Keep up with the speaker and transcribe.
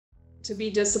to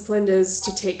be disciplined is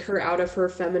to take her out of her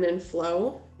feminine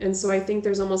flow. And so I think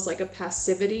there's almost like a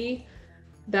passivity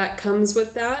that comes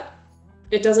with that.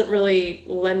 It doesn't really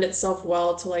lend itself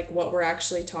well to like what we're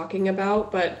actually talking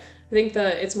about, but I think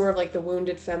it's more of like the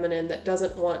wounded feminine that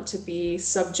doesn't want to be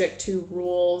subject to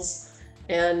rules.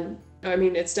 And I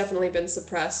mean, it's definitely been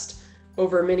suppressed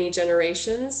over many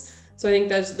generations. So I think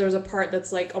there's a part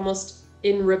that's like almost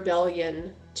in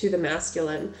rebellion to the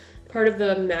masculine. Part of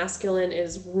the masculine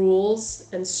is rules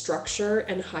and structure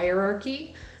and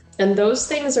hierarchy. And those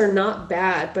things are not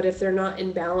bad, but if they're not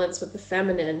in balance with the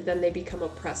feminine, then they become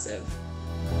oppressive.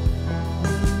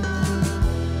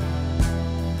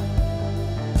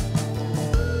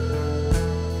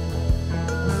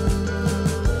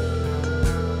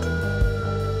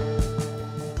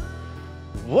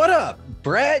 What up,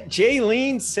 Brett,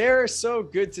 Jalene, Sarah? So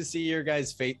good to see your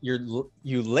guys' face, you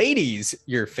ladies,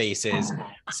 your faces.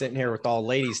 Sitting here with all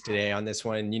ladies today on this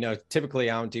one. You know, typically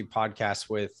I don't do podcasts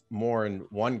with more than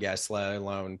one guest, let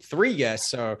alone three guests.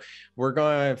 So we're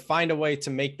going to find a way to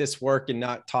make this work and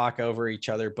not talk over each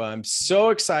other. But I'm so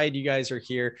excited you guys are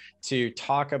here to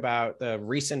talk about the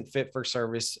recent Fit for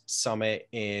Service Summit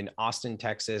in Austin,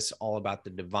 Texas, all about the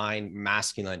divine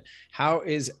masculine. How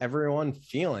is everyone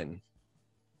feeling?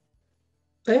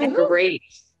 I'm great.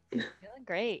 Feeling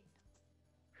great.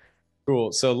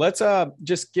 Cool. So let's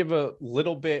just give a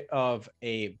little bit of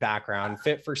a background.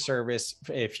 Fit for Service.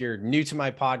 If you're new to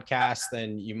my podcast,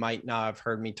 then you might not have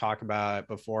heard me talk about it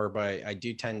before, but I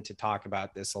do tend to talk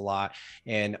about this a lot.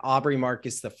 And Aubrey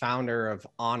Marcus, the founder of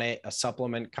On It, a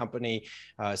supplement company,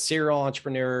 serial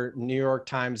entrepreneur, New York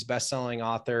Times bestselling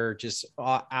author, just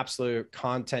absolute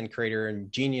content creator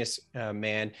and genius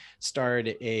man,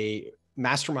 started a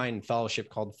mastermind fellowship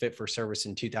called Fit for Service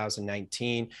in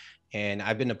 2019. And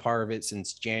I've been a part of it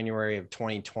since January of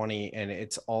 2020. And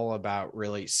it's all about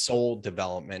really soul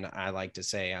development, I like to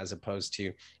say, as opposed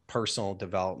to personal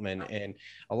development and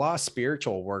a lot of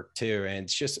spiritual work too. And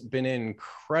it's just been an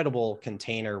incredible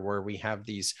container where we have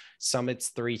these summits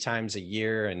 3 times a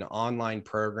year and online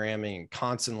programming and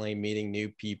constantly meeting new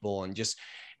people and just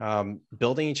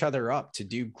building each other up to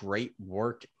do great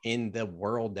work in the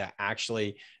world that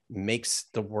actually makes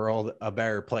the world a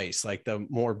better place, like the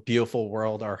more beautiful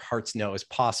world our hearts know is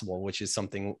possible, which is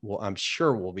something I'm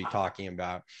sure we'll be talking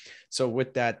about. So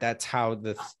with that, that's how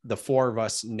the 4 of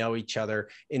us know each other.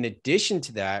 In addition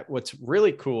to that, what's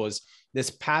really cool is this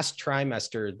past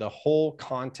trimester, the whole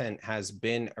content has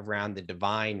been around the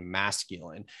divine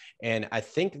masculine. And I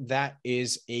think that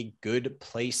is a good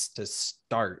place to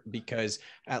start because,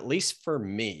 at least for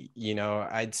me, you know,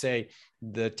 I'd say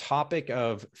the topic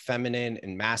of feminine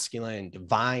and masculine,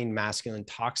 divine masculine,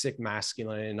 toxic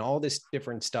masculine, and all this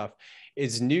different stuff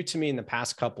is new to me in the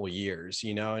past couple of years,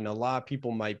 you know, and a lot of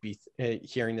people might be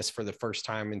hearing this for the first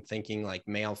time and thinking like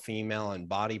male, female, and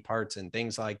body parts and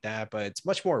things like that, but it's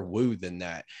much more woo than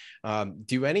that.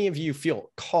 Do any of you feel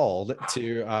called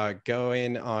to go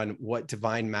in on what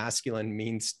divine masculine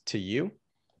means to you?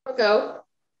 I'll go.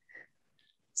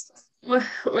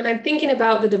 When I'm thinking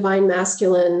about the divine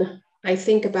masculine, I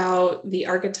think about the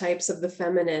archetypes of the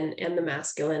feminine and the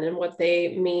masculine and what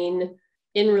they mean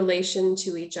in relation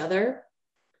to each other.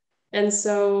 And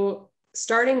so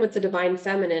starting with the divine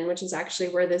feminine, which is actually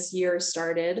where this year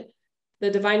started, the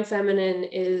divine feminine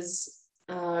is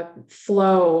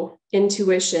flow,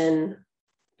 intuition,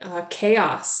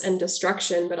 chaos and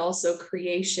destruction, but also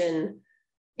creation,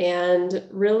 and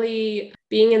really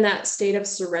being in that state of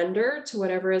surrender to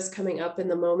whatever is coming up in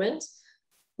the moment.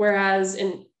 Whereas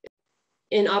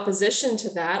in opposition to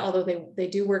that, although they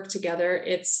do work together,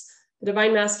 it's the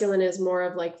divine masculine is more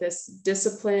of like this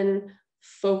discipline,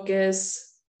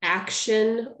 focus,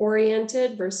 action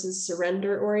oriented versus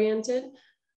surrender oriented.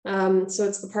 So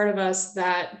it's the part of us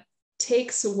that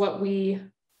takes what we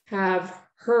have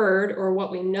heard or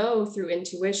what we know through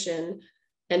intuition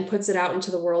and puts it out into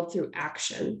the world through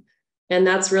action. And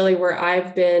that's really where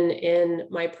I've been in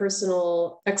my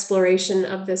personal exploration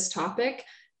of this topic,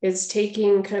 is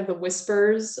taking kind of the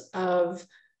whispers of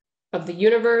the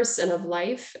universe and of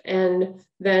life, and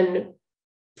then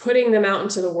putting them out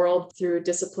into the world through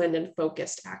disciplined and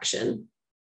focused action.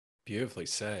 Beautifully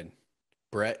said.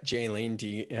 Brett, Jalene, do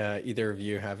you, either of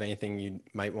you have anything you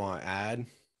might want to add?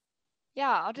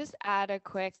 Yeah, I'll just add a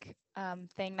quick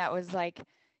thing that was like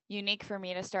unique for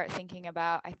me to start thinking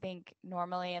about. I think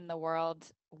normally in the world,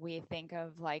 we think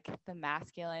of like the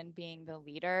masculine being the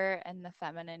leader and the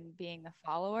feminine being the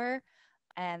follower.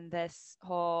 And this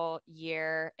whole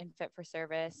year in Fit for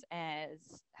Service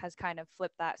has kind of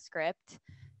flipped that script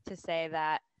to say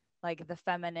that like the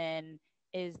feminine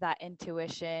is that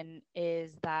intuition,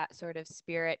 is that sort of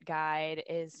spirit guide,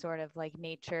 is sort of like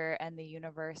nature and the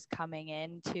universe coming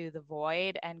into the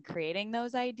void and creating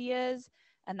those ideas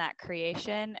and that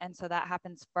creation. And so that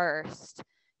happens first.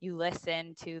 You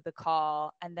listen to the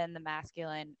call, and then the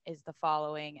masculine is the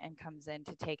following and comes in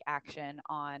to take action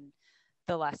on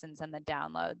the lessons and the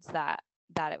downloads that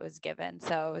it was given.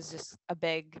 So it was just a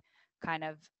big kind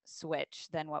of switch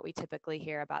than what we typically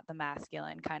hear about the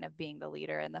masculine kind of being the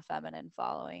leader and the feminine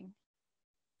following.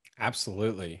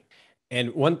 Absolutely.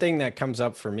 And one thing that comes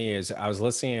up for me is I was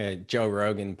listening to Joe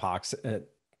Rogan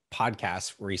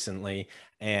podcast recently,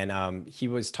 and he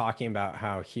was talking about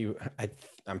how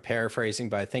I'm paraphrasing,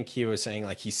 but I think he was saying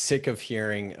like he's sick of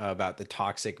hearing about the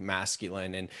toxic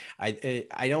masculine. And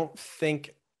I don't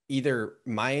think either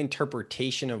my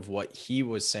interpretation of what he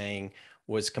was saying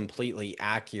was completely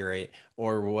accurate,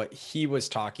 or what he was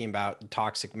talking about,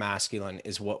 toxic masculine,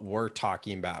 is what we're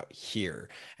talking about here.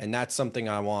 And that's something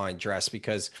I want to address,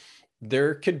 because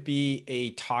there could be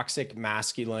a toxic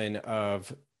masculine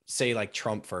of, say, like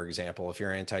Trump, for example. If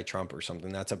you're anti-Trump or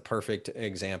something, that's a perfect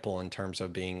example in terms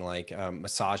of being like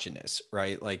misogynist,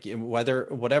 right? Like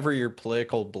whatever your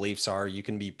political beliefs are, you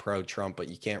can be pro-Trump, but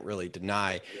you can't really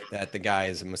deny that the guy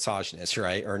is a misogynist,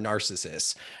 right? Or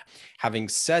narcissist. Having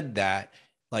said that,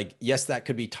 like, yes, that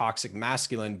could be toxic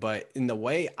masculine, but in the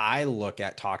way I look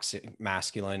at toxic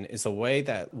masculine is the way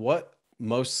that what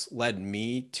most led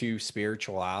me to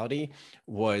spirituality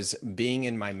was being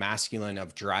in my masculine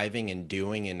of driving and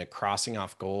doing and crossing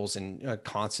off goals and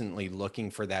constantly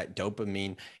looking for that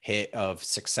dopamine hit of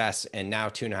success. And now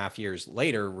 2.5 years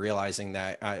later, realizing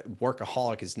that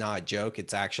workaholic is not a joke,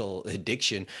 it's actual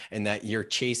addiction, and that you're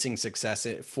chasing success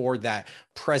for that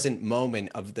present moment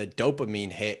of the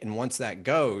dopamine hit. And once that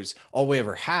goes, all we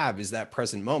ever have is that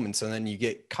present moment. So then you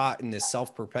get caught in this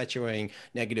self-perpetuating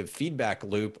negative feedback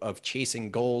loop of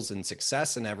chasing goals and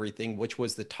success and everything, which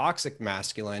was the toxic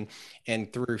masculine.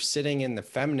 And through sitting in the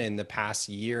feminine the past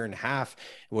 1.5 years,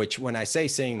 which, when I say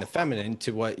sitting the feminine,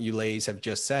 to what you ladies have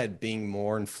just said, being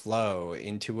more in flow,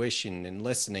 intuition, and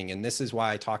listening. And this is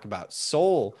why I talk about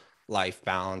soul life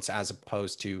balance as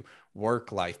opposed to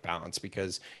work-life balance,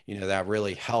 because, you know, that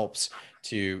really helps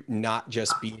to not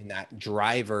just be in that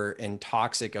driver and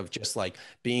toxic of just like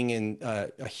being in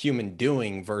a human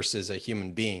doing versus a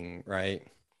human being, right?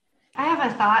 I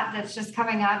have a thought that's just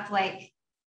coming up. Like,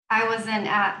 I wasn't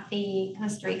at the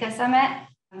Costa Rica summit,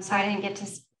 so I didn't get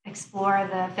to explore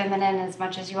the feminine as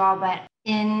much as you all, but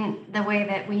in the way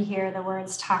that we hear the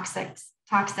words toxic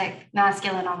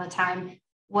masculine all the time,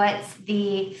 what's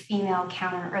the female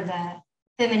counter or the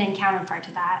feminine counterpart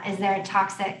to that? Is there a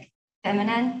toxic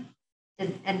feminine?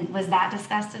 And was that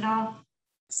discussed at all?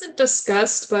 It's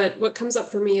discussed, but what comes up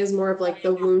for me is more of like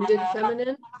the wounded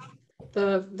feminine,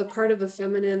 the part of the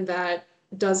feminine that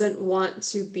doesn't want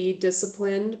to be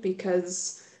disciplined,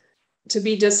 because to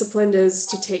be disciplined is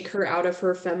to take her out of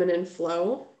her feminine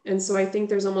flow. And so I think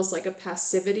there's almost like a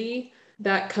passivity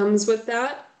that comes with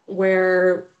that,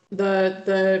 where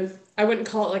I wouldn't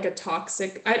call it like a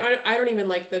toxic, I don't even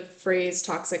like the phrase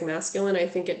toxic masculine. I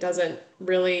think it doesn't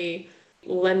really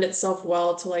lend itself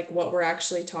well to like what we're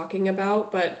actually talking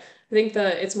about. But I think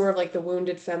it's more of like the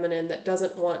wounded feminine that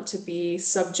doesn't want to be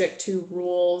subject to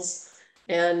rules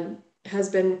and has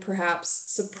been perhaps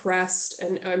suppressed.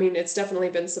 And I mean, it's definitely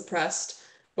been suppressed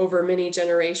over many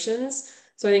generations.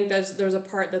 So I think there's a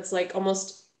part that's like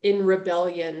almost in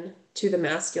rebellion to the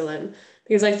masculine.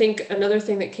 Because I think another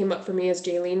thing that came up for me as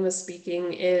Jalene was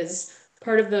speaking is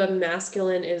part of the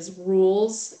masculine is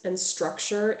rules and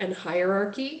structure and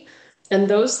hierarchy. And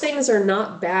those things are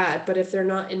not bad, but if they're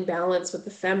not in balance with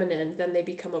the feminine, then they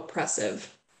become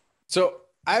oppressive. So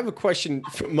I have a question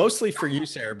mostly for you,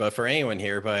 Sarah, but for anyone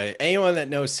here. But anyone that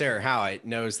knows Sarah Howitt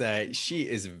knows that she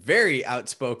is very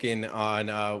outspoken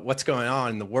on what's going on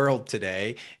in the world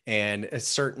today and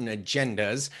certain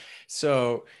agendas.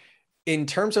 So in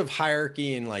terms of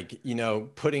hierarchy and, like, you know,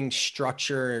 putting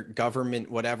structure,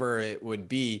 government, whatever it would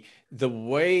be, the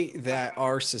way that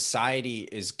our society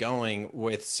is going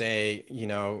with, say, you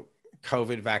know,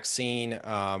 COVID vaccine,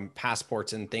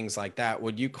 passports and things like that,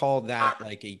 would you call that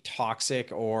like a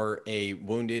toxic or a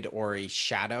wounded or a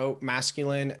shadow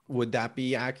masculine? Would that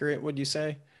be accurate, would you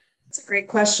say? That's a great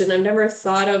question. I've never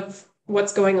thought of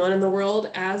what's going on in the world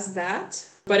as that,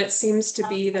 but it seems to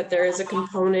be that there is a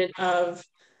component of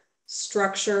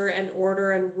structure and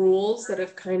order and rules that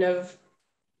have kind of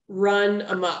run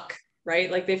amok, right?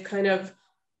 Like they've kind of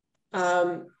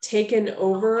taken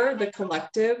over the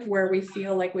collective, where we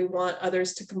feel like we want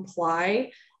others to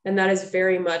comply. And that is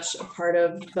very much a part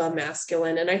of the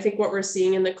masculine. And I think what we're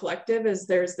seeing in the collective is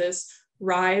there's this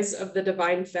rise of the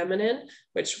divine feminine,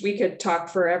 which we could talk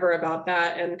forever about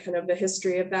that and kind of the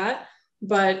history of that.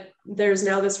 But there's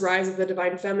now this rise of the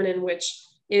divine feminine, which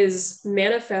is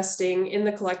manifesting in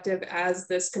the collective as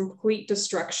this complete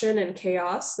destruction and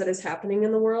chaos that is happening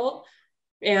in the world.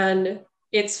 And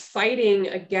it's fighting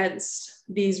against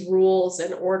these rules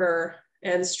and order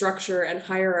and structure and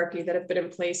hierarchy that have been in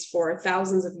place for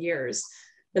thousands of years.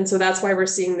 And so that's why we're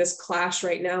seeing this clash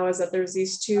right now, is that there's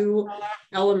these two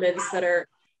elements that are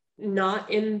not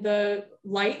in the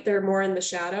light, they're more in the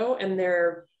shadow, and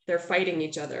they're fighting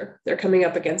each other. They're coming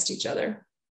up against each other.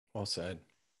 Well said.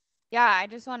 Yeah, I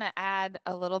just want to add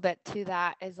a little bit to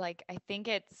that, is like, I think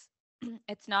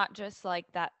it's not just like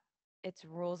that it's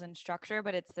rules and structure,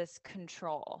 but it's this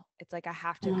control. It's like, I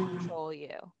have to control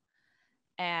you.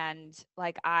 And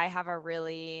like, I have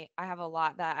a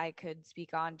lot that I could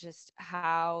speak on, just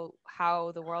how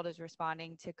the world is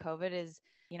responding to COVID is,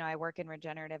 I work in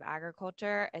regenerative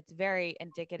agriculture. It's very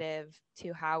indicative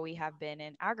to how we have been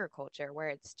in agriculture, where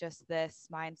it's just this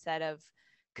mindset of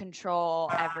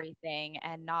control everything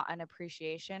and not an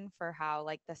appreciation for how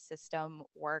like the system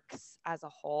works as a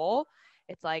whole.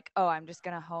 It's like, oh, I'm just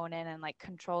going to hone in and like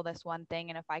control this one thing.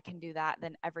 And if I can do that,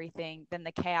 then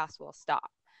the chaos will stop.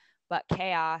 But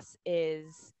chaos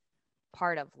is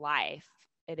part of life.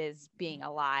 It is being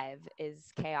alive,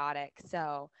 is chaotic.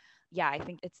 So yeah, I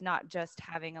think it's not just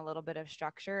having a little bit of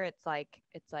structure. It's like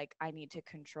I need to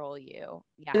control you.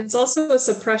 Yeah. It's also a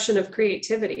suppression of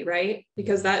creativity, right?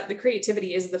 Because the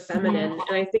creativity is the feminine. And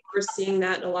I think we're seeing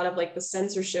that in a lot of like the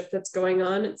censorship that's going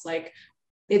on. It's like,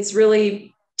 it's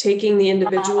really taking the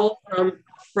individual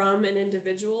from an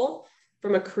individual,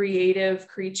 from a creative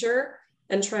creature,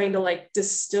 and trying to like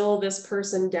distill this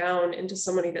person down into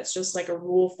somebody that's just like a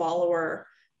rule follower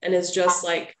and is just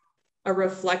like a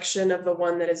reflection of the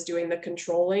one that is doing the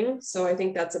controlling. So I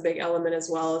think that's a big element as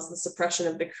well, as the suppression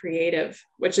of the creative,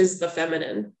 which is the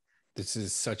feminine. This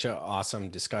is such an awesome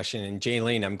discussion. And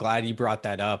Jalene, I'm glad you brought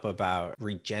that up about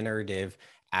regenerative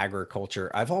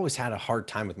agriculture. I've always had a hard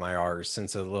time with my R's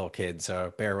since a little kid,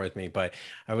 so bear with me. But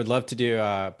I would love to do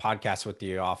a podcast with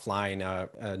you offline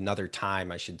another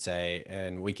time, I should say,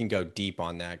 and we can go deep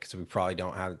on that, because we probably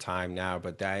don't have the time now.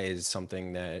 But that is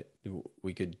something that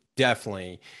we could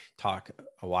definitely talk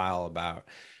a while about.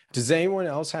 Does anyone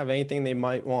else have anything they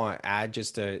might want to add,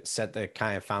 just to set the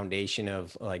kind of foundation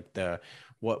of like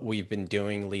what we've been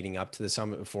doing leading up to the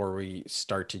summit before we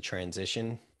start to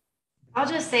transition? I'll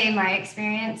just say my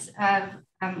experience of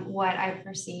what I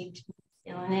perceived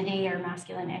masculinity or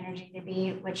masculine energy to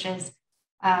be, which is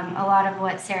a lot of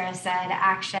what Sarah said,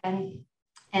 action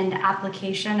and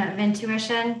application of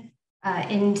intuition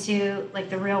into like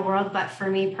the real world. But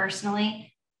for me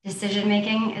personally,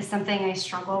 decision-making is something I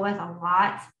struggle with a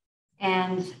lot.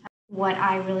 And what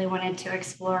I really wanted to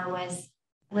explore was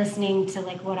listening to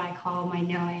like what I call my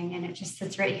knowing, and it just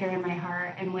sits right here in my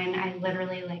heart. And when I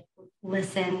literally like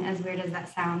listen, as weird as that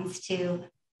sounds, to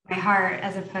my heart,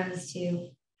 as opposed to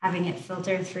having it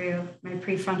filter through my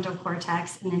prefrontal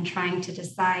cortex and then trying to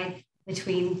decide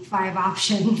between 5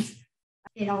 options,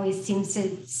 it always seems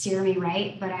to steer me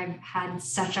right. But I've had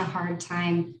such a hard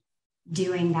time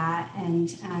doing that. And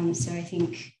so I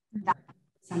think that's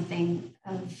something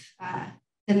of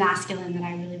the masculine that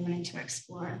I really wanted to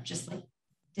explore, just like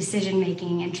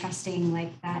decision-making and trusting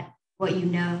like that what you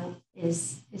know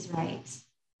is right.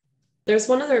 There's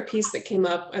one other piece that came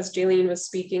up as Jalene was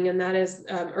speaking, and that is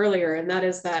earlier, and that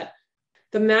is that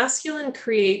the masculine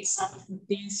creates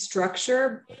the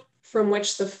structure from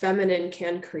which the feminine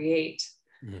can create.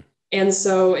 Mm-hmm. And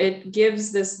so it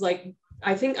gives this, like,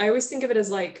 I always think of it as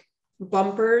like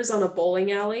bumpers on a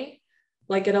bowling alley.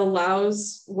 Like, it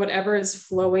allows whatever is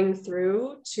flowing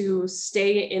through to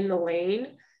stay in the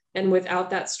lane. And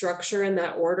without that structure and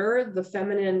that order, the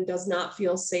feminine does not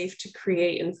feel safe to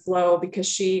create and flow,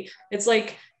 because it's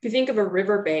like, if you think of a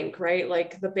river bank, right?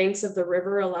 Like, the banks of the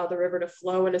river allow the river to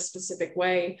flow in a specific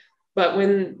way. But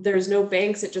when there's no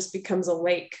banks, it just becomes a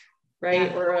lake,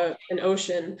 right? Yeah. Or an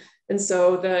ocean. And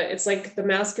so it's like the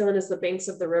masculine is the banks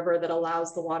of the river that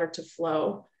allows the water to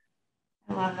flow.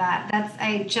 I love that.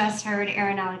 I just heard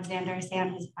Aaron Alexander say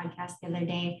on his podcast the other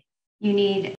day, you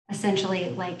need essentially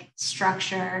like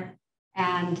structure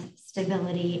and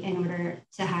stability in order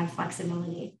to have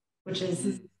flexibility, which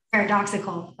is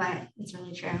paradoxical, but it's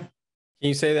really true. Can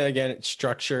you say that again?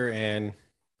 Structure and...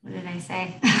 What did I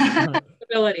say?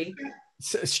 Stability.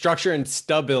 Structure and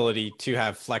stability to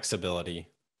have flexibility.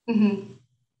 Mm-hmm.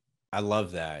 I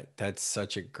love that. That's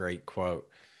such a great quote.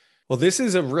 Well, this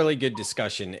is a really good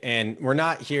discussion, and we're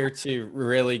not here to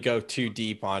really go too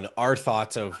deep on our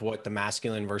thoughts of what the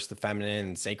masculine versus the feminine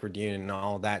and sacred union and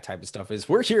all that type of stuff is.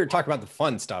 We're here to talk about the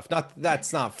fun stuff. Not that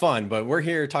that's not fun, but we're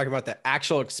here to talk about the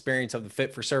actual experience of the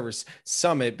Fit for Service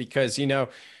Summit because,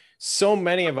 so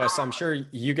many of us, I'm sure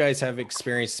you guys have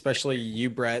experienced, especially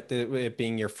you, Brett, it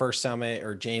being your first summit,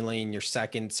 or Jalene, your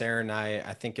second, Sarah and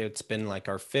I think it's been like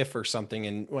our fifth or something.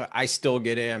 And I still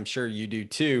get it. I'm sure you do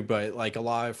too, but like a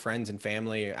lot of friends and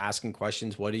family are asking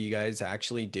questions. What do you guys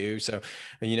actually do? So,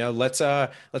 let's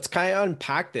kind of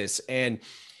unpack this. And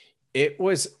it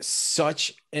was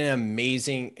such an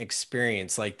amazing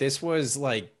experience. Like this was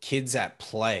like kids at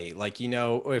play. Like,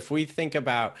 if we think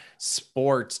about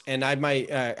sports, and I might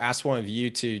ask one of you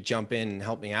to jump in and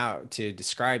help me out to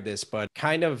describe this, but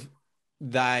kind of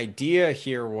the idea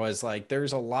here was like,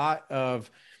 there's a lot of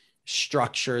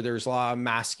structure. There's a lot of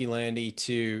masculinity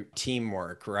to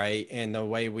teamwork, right? And the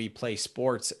way we play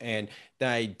sports, and the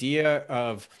idea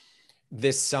of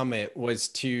this summit was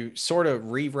to sort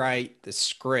of rewrite the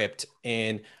script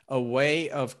in a way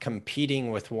of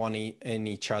competing with and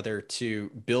each other to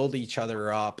build each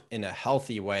other up in a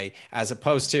healthy way, as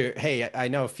opposed to, hey, I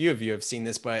know a few of you have seen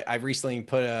this, but I recently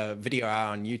put a video out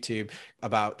on YouTube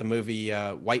about the movie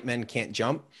White Men Can't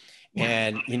Jump.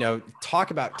 And,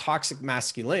 talk about toxic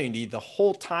masculinity. The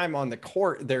whole time on the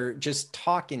court, they're just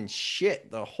talking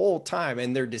shit the whole time,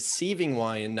 and they're deceiving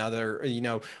one another.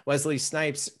 Wesley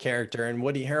Snipes' character and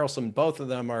Woody Harrelson, both of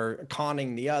them are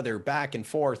conning the other back and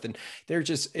forth. And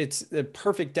it's the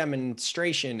perfect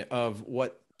demonstration of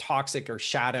what toxic or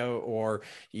shadow or,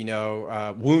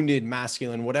 wounded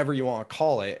masculine, whatever you want to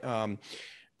call it,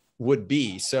 would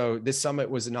be. So this summit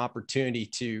was an opportunity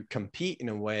to compete in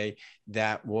a way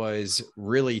that was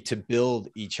really to build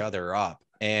each other up.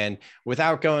 And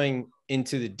without going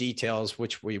into the details,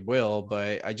 which we will,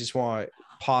 but I just want to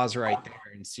pause right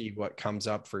there and see what comes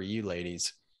up for you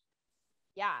ladies.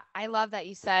 Yeah, I love that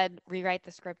you said rewrite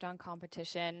the script on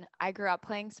competition. I grew up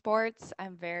playing sports.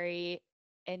 I'm very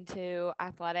into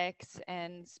athletics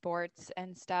and sports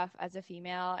and stuff as a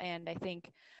female. And I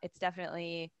think it's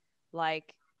definitely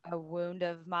like a wound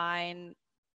of mine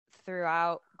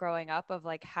throughout growing up of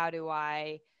like, how do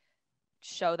I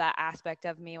show that aspect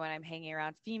of me when I'm hanging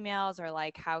around females, or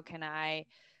like, how can I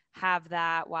have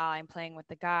that while I'm playing with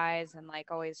the guys, and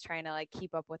like always trying to like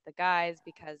keep up with the guys,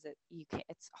 because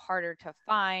it's harder to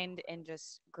find in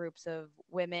just groups of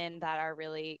women that are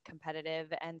really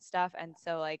competitive and stuff. And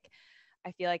so like,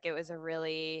 I feel like it was a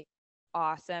really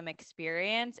awesome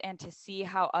experience, and to see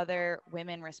how other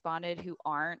women responded who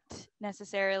aren't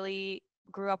necessarily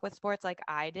grew up with sports like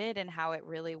I did, and how it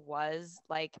really was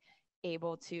like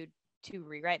able to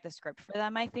rewrite the script for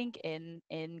them, I think, in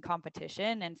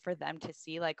competition, and for them to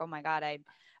see like, oh my God, I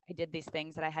did these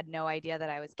things that I had no idea that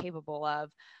I was capable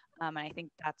of. And I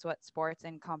think that's what sports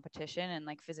and competition and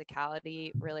like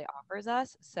physicality really offers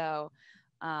us. So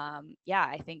yeah,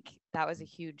 I think that was a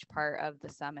huge part of the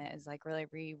summit, is like really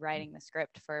rewriting the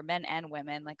script for men and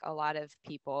women. Like a lot of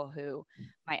people who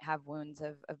might have wounds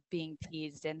of being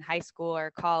teased in high school or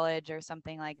college or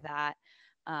something like that.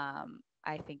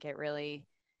 I think it really,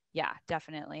 yeah,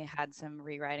 definitely had some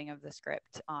rewriting of the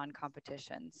script on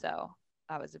competition. So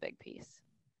that was a big piece.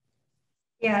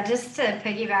 Yeah, just to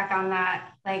piggyback on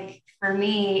that, like for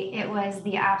me, it was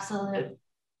the absolute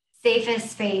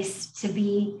safest space to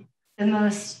be the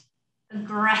most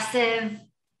aggressive,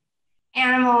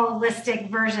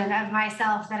 animalistic version of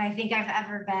myself that I think I've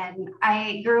ever been.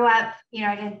 I grew up,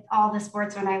 I did all the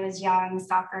sports when I was young,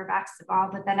 soccer, basketball,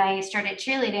 but then I started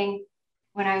cheerleading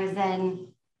when I was in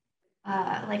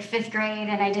like fifth grade,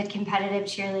 and I did competitive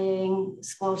cheerleading,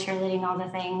 school cheerleading, all the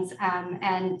things.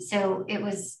 And so it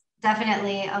was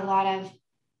definitely it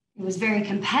was very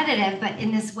competitive, but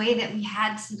in this way that we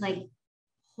had to like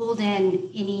hold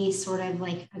in any sort of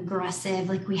like aggressive,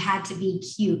 like we had to be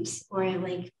cute or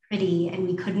like pretty, and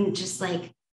we couldn't just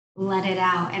like let it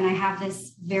out. And I have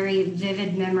this very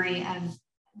vivid memory of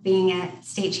being at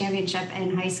state championship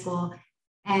in high school,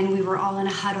 and we were all in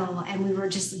a huddle and we were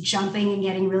just jumping and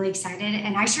getting really excited.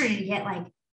 And I started to get like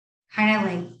kind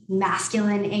of like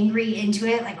masculine, angry into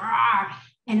it, like, rah!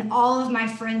 And all of my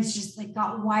friends just like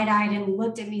got wide-eyed and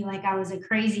looked at me like I was a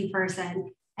crazy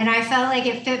person. And I felt like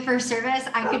at Fit for Service,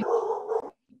 I could be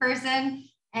a person,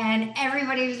 and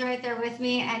everybody was right there with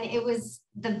me. And it was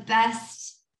the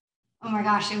best. Oh my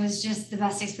gosh, it was just the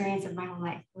best experience of my whole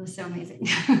life. It was so amazing.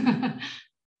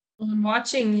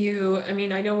 Watching you, I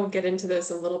mean, I know we'll get into this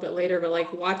a little bit later, but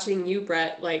like watching you,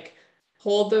 Brett, like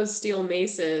hold those steel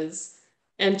maces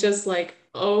and just like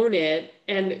own it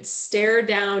and stare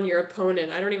down your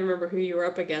opponent. I don't even remember who you were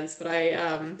up against, but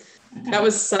that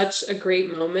was such a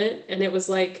great moment. And it was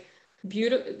like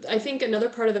beautiful. I think another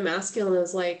part of the masculine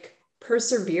is like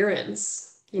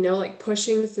perseverance, like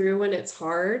pushing through when it's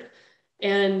hard.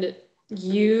 And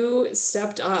you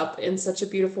stepped up in such a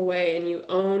beautiful way and you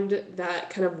owned that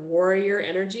kind of warrior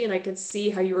energy. And I could see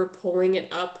how you were pulling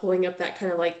up that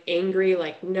kind of like angry,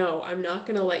 like, no, I'm not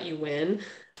going to let you win.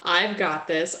 I've got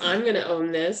this. I'm going to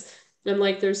own this. And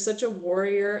like, there's such a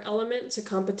warrior element to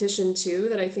competition too,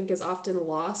 that I think is often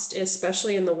lost,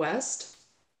 especially in the West,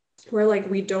 where like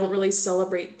we don't really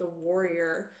celebrate the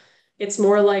warrior. It's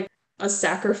more like a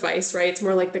sacrifice, right? It's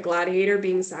more like the gladiator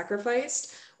being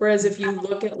sacrificed. Whereas if you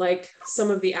look at like some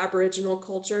of the Aboriginal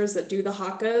cultures that do the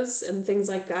hakas and things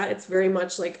like that, it's very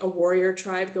much like a warrior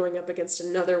tribe going up against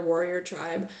another warrior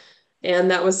tribe. And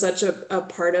that was such a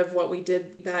part of what we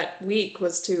did that week,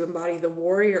 was to embody the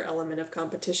warrior element of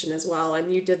competition as well.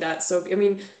 And you did that. So, I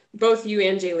mean, both you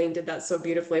and Jalene did that so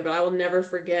beautifully, but I will never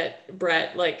forget,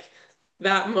 Brett, like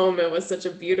that moment was such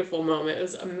a beautiful moment. It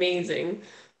was amazing.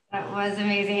 That was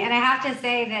amazing. And I have to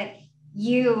say that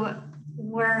you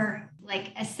were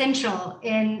like essential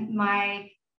in my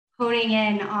honing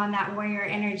in on that warrior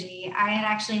energy. I had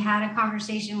actually had a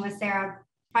conversation with Sarah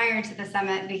prior to the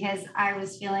summit because I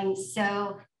was feeling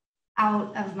so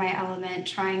out of my element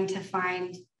trying to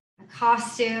find a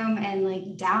costume and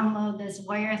like download this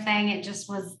warrior thing. It just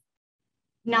was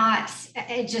not,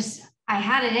 I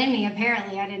had it in me.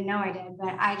 Apparently I didn't know I did,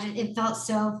 but it felt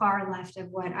so far left of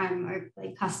what I'm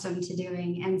like accustomed to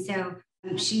doing. And so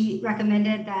she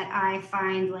recommended that I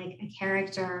find like a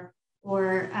character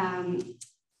or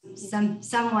something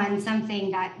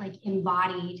that like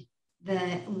embodied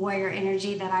the warrior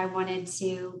energy that I wanted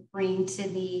to bring to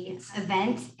the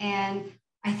event. And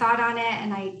I thought on it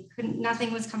and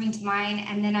nothing was coming to mind.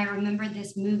 And then I remembered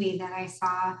this movie that I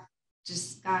saw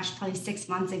probably 6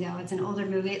 months ago. It's an older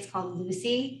movie. It's called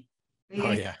Lucy.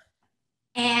 Oh yeah.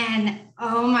 And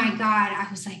oh my God, I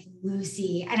was like,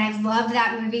 Lucy. And I loved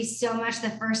that movie so much. The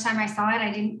first time I saw it,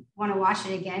 I didn't want to watch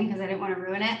it again because I didn't want to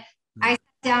ruin it. I sat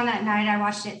down that night, I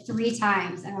watched it 3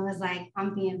 times and I was like,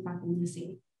 I'm being fucking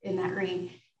Lucy in that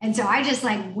ring. And so I just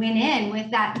like went in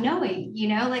with that knowing,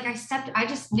 like I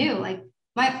just knew like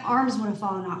my arms would have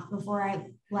fallen off before I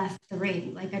left the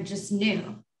ring. Like I just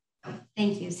knew. So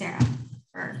thank you, Sarah.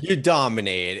 You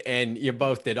dominated, and you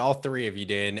both did. All 3 of you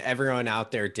did, and everyone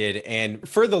out there did. And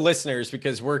for the listeners,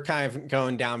 because we're kind of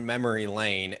going down memory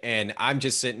lane and I'm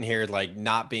just sitting here like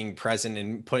not being present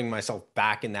and putting myself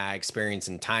back in that experience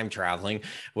and time traveling,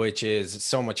 which is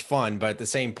so much fun. But at the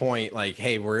same point, like,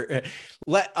 hey,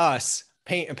 let us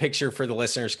paint a picture for the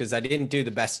listeners, because I didn't do the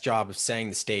best job of saying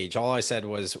the stage. All I said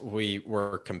was we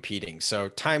were competing. So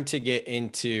time to get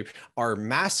into our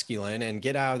masculine and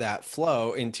get out of that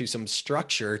flow into some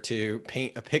structure to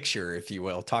paint a picture, if you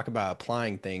will. Talk about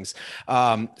applying things.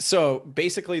 So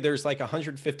basically there's like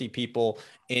 150 people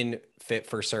in Fit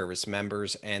for Service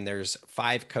members, and there's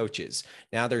 5 coaches.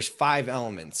 Now there's 5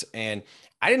 elements, and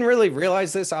I didn't really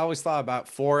realize this. I always thought about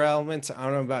 4 elements. I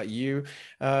don't know about you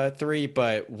 3,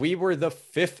 but we were the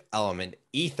 5th element,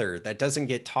 ether, that doesn't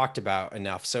get talked about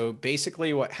enough. So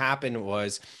basically what happened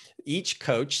was each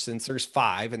coach, since there's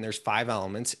 5 and there's 5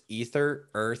 elements, ether,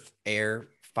 earth, air,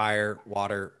 fire,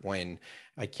 water, wind.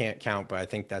 I can't count, but I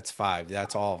think that's 5.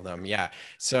 That's all of them. Yeah.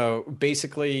 So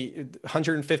basically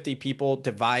 150 people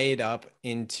divided up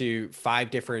into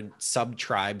 5 different sub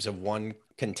tribes of one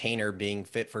container being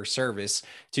Fit for Service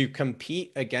to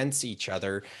compete against each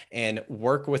other and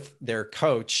work with their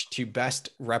coach to best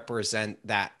represent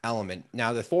that element.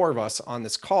 Now, the 4 of us on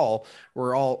this call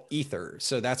were all ether.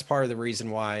 So that's part of the reason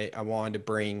why I wanted to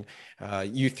bring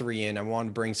you 3 in. I wanted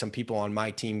to bring some people on my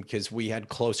team because we had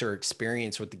closer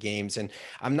experience with the games. And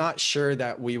I'm not sure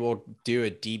that we will do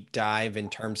a deep dive in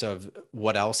terms of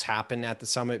what else happened at the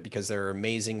summit, because there are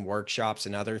amazing workshops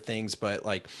and other things, but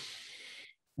like,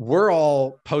 we're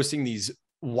all posting these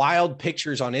wild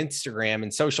pictures on Instagram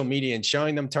and social media and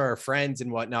showing them to our friends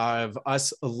and whatnot of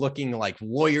us looking like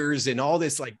warriors and all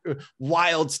this like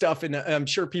wild stuff. And I'm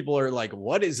sure people are like,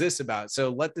 what is this about? So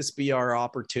let this be our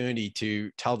opportunity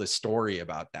to tell the story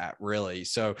about that, really.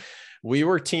 So we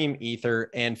were Team Ether,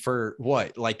 and for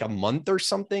what, like a month or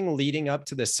something leading up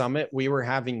to the summit, we were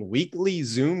having weekly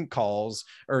Zoom calls,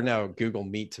 or no, Google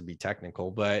Meet to be technical,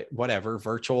 but whatever,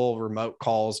 virtual remote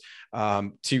calls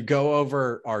to go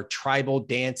over our tribal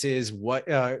dances, what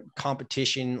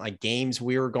competition, like games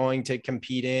we were going to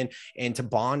compete in, and to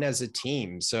bond as a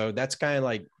team. So that's kind of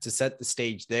like to set the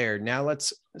stage there. Now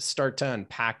let's start to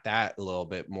unpack that a little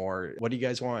bit more. What do you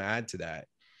guys want to add to that?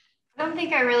 I don't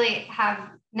think I really have,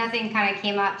 nothing kind of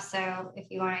came up. So if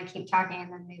you want to keep talking,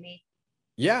 and then maybe.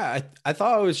 Yeah, I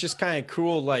thought it was just kind of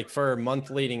cool, like for a month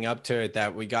leading up to it,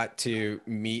 that we got to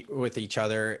meet with each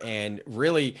other. And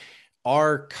really,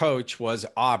 our coach was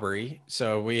Aubrey.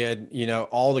 So we had,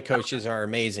 all the coaches are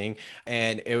amazing.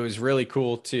 And it was really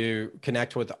cool to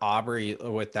connect with Aubrey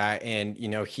with that. And,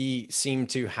 he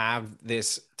seemed to have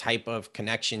this type of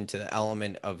connection to the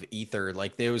element of ether.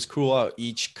 Like it was cool how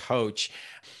each coach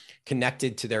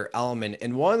connected to their element.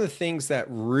 And one of the things that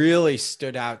really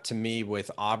stood out to me with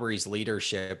Aubrey's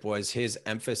leadership was his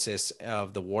emphasis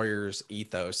of the Warriors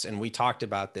ethos. And we talked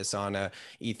about this on a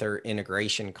ether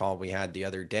integration call we had the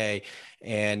other day.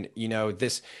 And,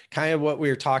 this kind of what we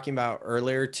were talking about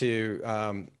earlier to,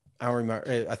 I don't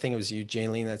remember, I think it was you,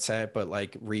 Jalene, that said it, but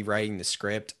like rewriting the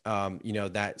script,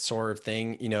 that sort of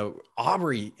thing,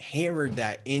 Aubrey hammered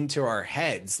that into our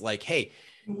heads. Like, hey,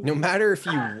 no matter if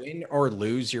you win or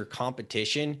lose your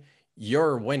competition,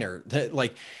 you're a winner.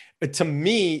 Like, to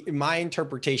me, my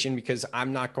interpretation, because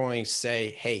I'm not going to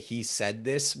say, hey, he said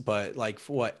this, but like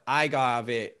what I got of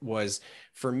it was,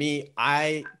 for me,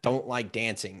 I don't like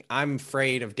dancing. I'm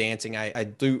afraid of dancing. I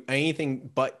do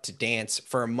anything but to dance.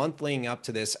 For a month leading up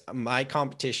to this, my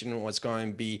competition was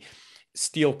going to be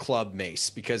steel club mace,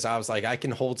 because I was like, I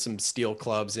can hold some steel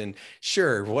clubs and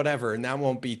sure, whatever, and that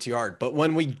won't be too hard. But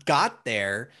when we got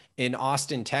there in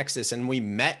Austin, Texas, and we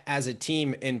met as a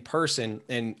team in person,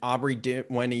 and Aubrey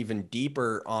went even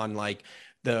deeper on like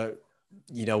the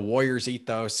Warriors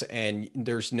ethos, and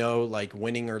there's no like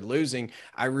winning or losing.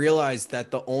 I realized that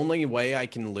the only way I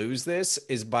can lose this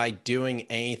is by doing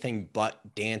anything but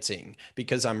dancing,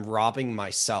 because I'm robbing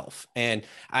myself. And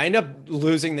I end up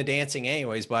losing the dancing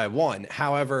anyways, but I won.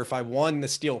 However, if I won the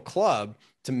steel club,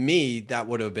 to me, that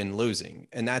would have been losing.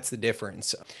 And that's the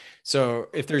difference. So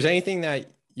if there's anything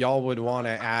that y'all would want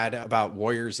to add about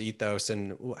Warriors ethos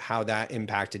and how that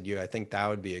impacted you, I think that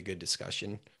would be a good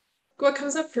discussion. What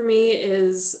comes up for me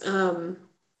is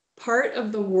part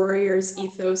of the Warriors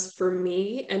ethos for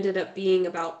me ended up being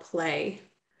about play.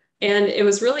 And it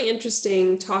was really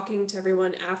interesting talking to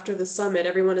everyone after the summit.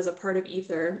 Everyone is a part of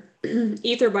Ether.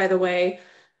 Ether, by the way,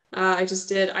 I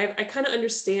kind of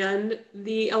understand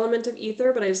the element of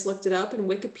ether, but I just looked it up, and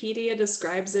Wikipedia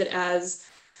describes it as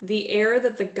the air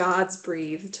that the gods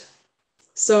breathed.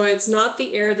 So it's not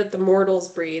the air that the mortals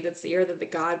breathe, it's the air that the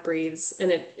god breathes,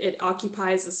 and it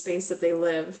occupies the space that they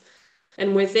live.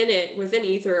 And within it, within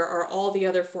ether, are all the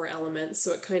other four elements.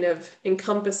 So it kind of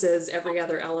encompasses every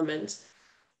other element.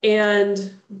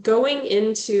 And going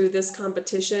into this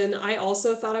competition, I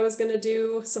also thought I was going to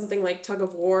do something like tug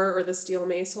of war or the steel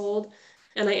mace hold.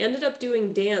 And I ended up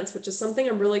doing dance, which is something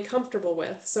I'm really comfortable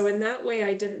with. So in that way,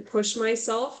 I didn't push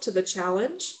myself to the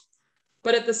challenge.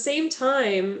 But at the same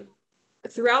time,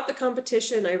 throughout the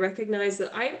competition, I recognized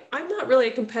that I'm not really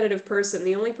a competitive person.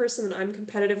 The only person that I'm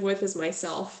competitive with is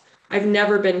myself. I've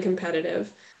never been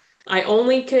competitive. I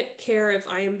only care if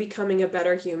I am becoming a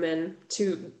better human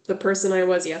to the person I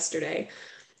was yesterday.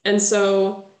 And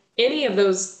so any of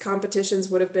those competitions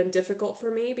would have been difficult for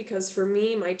me, because for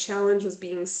me, my challenge was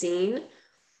being seen.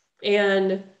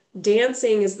 And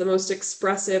dancing is the most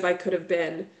expressive I could have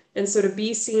been. And so to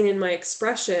be seen in my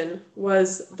expression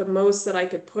was the most that I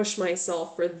could push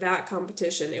myself for that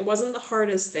competition. It wasn't the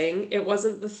hardest thing. It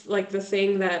wasn't the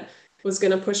thing that was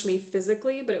going to push me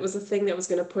physically, but it was the thing that was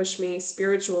going to push me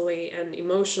spiritually and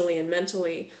emotionally and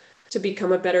mentally to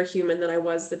become a better human than I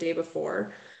was the day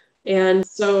before. And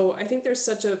so I think there's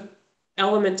such a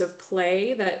element of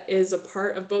play that is a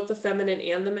part of both the feminine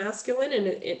and the masculine, and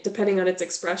it depending on its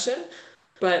expression.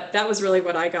 But that was really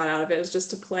what I got out of it, is just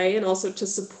to play and also to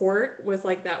support with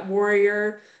like that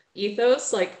warrior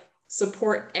ethos, like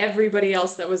support everybody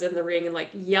else that was in the ring, and like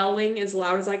yelling as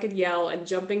loud as I could yell and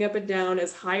jumping up and down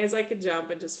as high as I could jump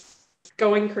and just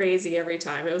going crazy every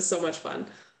time. It was so much fun.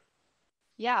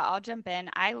 Yeah, I'll jump in.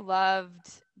 I loved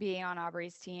being on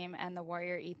Aubrey's team and the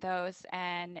warrior ethos,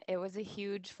 and it was a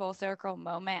huge full circle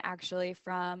moment actually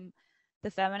from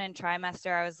the feminine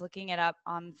trimester. I was looking it up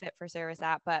on Fit for Service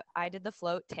app, but I did the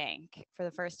float tank for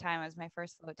the first time. It was my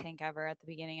first float tank ever at the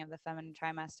beginning of the feminine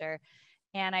trimester.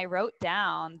 And I wrote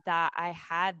down that I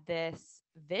had this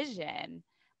vision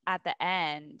at the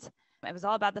end. It was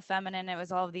all about the feminine. It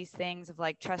was all of these things of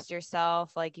like, trust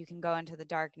yourself, like you can go into the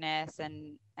darkness,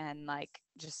 and like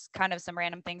just kind of some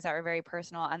random things that were very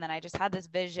personal. And then I just had this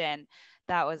vision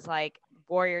that was like,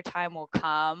 warrior time will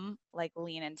come, like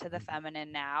lean into the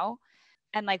feminine now.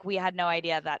 And like, we had no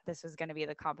idea that this was going to be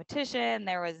the competition.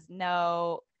 There was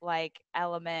no like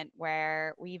element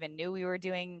where we even knew we were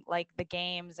doing like the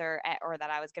games or that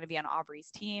I was going to be on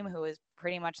Aubrey's team, who was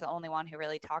pretty much the only one who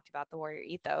really talked about the warrior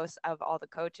ethos of all the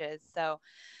coaches. So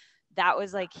that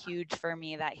was like huge for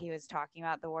me that he was talking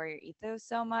about the warrior ethos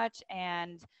so much.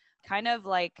 And kind of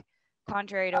like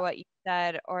contrary to what you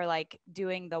said, or like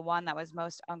doing the one that was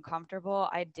most uncomfortable,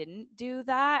 I didn't do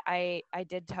that. I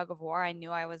did tug of war. I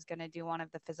knew I was going to do one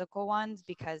of the physical ones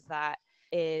because that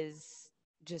is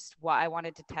just what I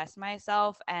wanted to test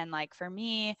myself. And like, for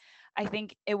me, I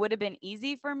think it would have been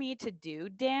easy for me to do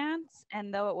dance.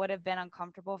 And though it would have been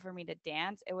uncomfortable for me to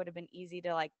dance, it would have been easy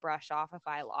to like brush off if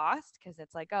I lost, because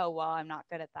it's like, oh, well, I'm not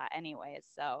good at that anyways.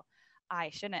 So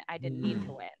I didn't need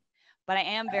to win. But I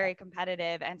am very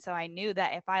competitive. And so I knew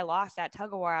that if I lost at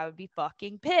tug of war, I would be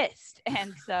fucking pissed.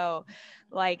 And so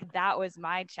like, that was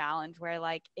my challenge, where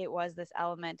like, it was this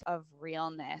element of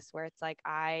realness where it's like,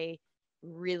 I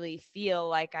really feel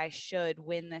like I should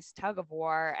win this tug of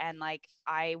war, and like,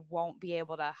 I won't be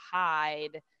able to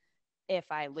hide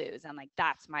if I lose. And like,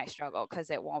 that's my struggle, because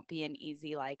it won't be an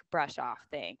easy like brush off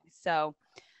thing. So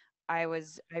I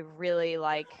really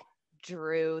like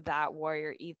drew that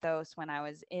warrior ethos when I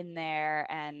was in there.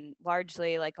 And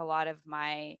largely like, a lot of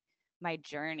my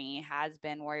journey has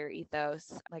been warrior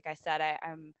ethos. Like I said,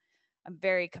 I'm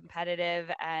very competitive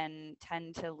and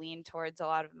tend to lean towards a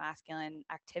lot of masculine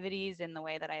activities in the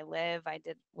way that I live. I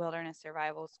did wilderness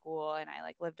survival school, and I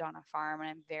like lived on a farm, and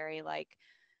I'm very like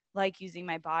using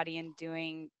my body and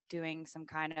doing some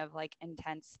kind of like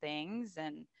intense things.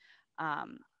 And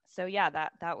so yeah,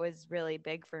 that was really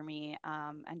big for me.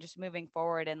 And just moving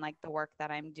forward in like the work that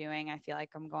I'm doing, I feel like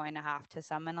I'm going to have to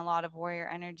summon a lot of warrior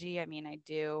energy. I mean, I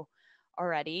do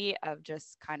already, of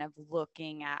just kind of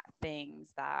looking at things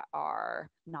that are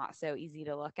not so easy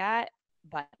to look at,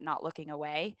 but not looking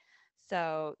away.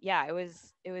 So yeah, it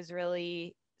was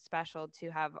really special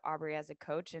to have Aubrey as a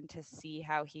coach, and to see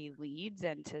how he leads,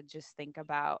 and to just think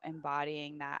about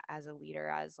embodying that as a leader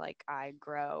as like I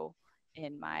grow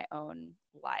in my own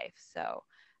life. So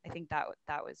I think that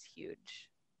was huge.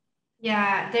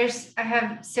 Yeah, I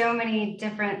have so many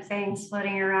different things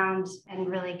floating around and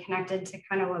really connected to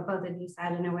kind of what both of you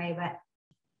said in a way. But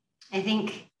I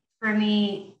think for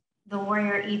me, the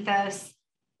warrior ethos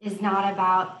is not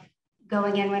about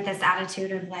going in with this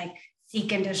attitude of like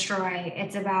seek and destroy.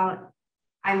 It's about,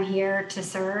 I'm here to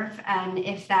serve. And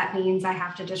if that means I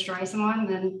have to destroy someone,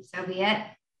 then so be it.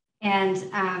 And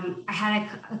I had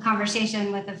a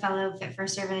conversation with a fellow Fit for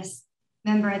Service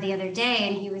member the other day,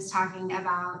 and he was talking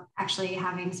about actually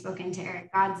having spoken to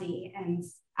Eric Godsey and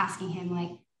asking him like,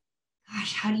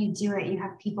 gosh, how do you do it? You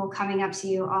have people coming up to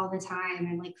you all the time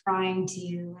and like crying to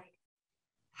you, like,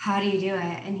 how do you do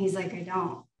it? And he's like, I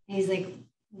don't. And he's like,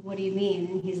 what do you mean?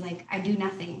 And he's like, I do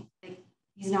nothing. Like,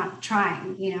 he's not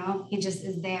trying, he just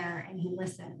is there and he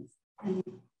listens and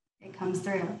it comes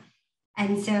through.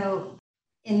 And so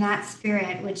in that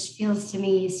spirit, which feels to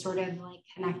me sort of like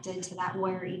connected to that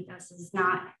warrior ethos, is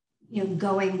not,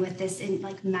 going with this in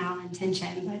like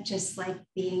malintention, but just like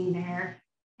being there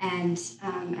and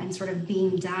sort of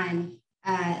being done.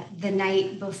 The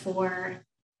night before,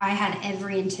 I had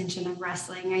every intention of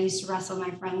wrestling. I used to wrestle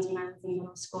my friends when I was in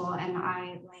middle school, and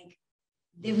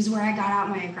it was where I got out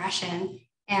my aggression.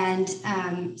 And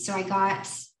so I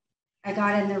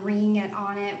got in the ring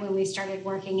on it when we started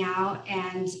working out,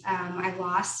 and I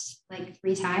lost like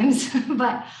 3 times,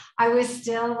 but I was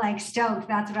still like stoked.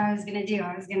 That's what I was going to do.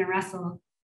 I was going to wrestle.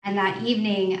 And that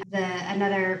evening,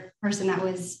 another person that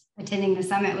was attending the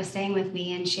summit was staying with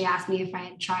me, and she asked me if I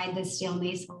had tried the steel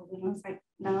mace hold, and I was like,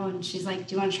 no. And she's like,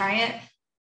 do you want to try it?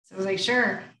 So I was like,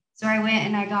 sure. So I went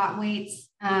and I got weights,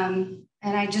 and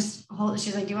I just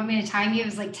she's like, do you want me to time you? It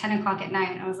was like 10 o'clock at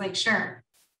night. And I was like, sure.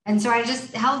 And so I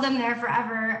just held them there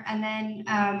forever. And then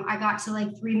I got to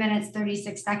like 3 minutes,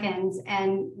 36 seconds.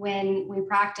 And when we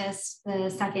practiced the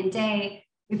second day,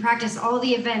 we practiced all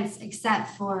the events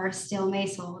except for steel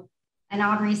mace hold. And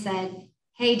Aubrey said,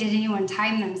 hey, did anyone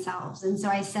time themselves? And so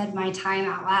I said my time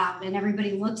out loud, and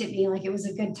everybody looked at me like it was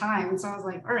a good time. And so I was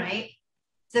like, all right.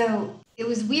 So it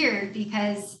was weird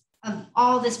because of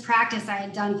all this practice I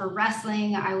had done for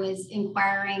wrestling. I was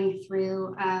inquiring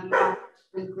through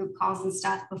group calls and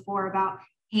stuff before about,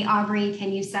 hey, Aubrey,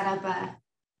 can you set up a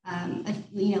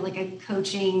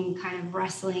coaching kind of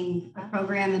wrestling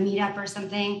program, a meetup or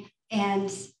something?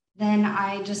 And then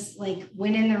I just like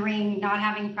went in the ring, not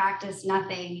having practiced,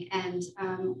 nothing, and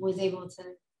was able to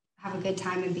have a good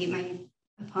time and beat my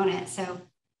opponent. So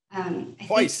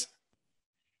twice.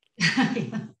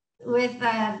 With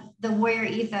the warrior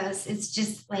ethos, it's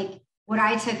just like what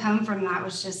I took home from that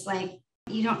was just like,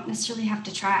 You don't necessarily have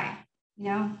to try,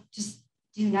 just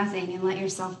do nothing and let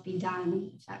yourself be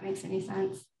done, if that makes any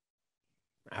sense.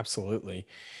 Absolutely.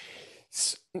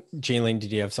 Jalene,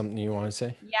 did you have something you want to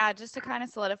say? Yeah, just to kind of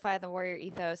solidify the warrior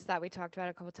ethos that we talked about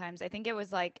a couple times. I think it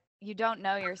was like, you don't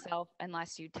know yourself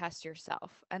unless you test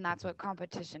yourself. And that's what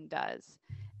competition does.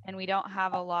 And we don't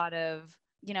have a lot of,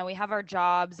 we have our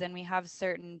jobs and we have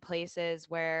certain places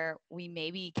where we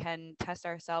maybe can test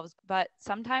ourselves. But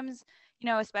sometimes,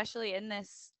 especially in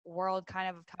this world kind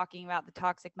of talking about the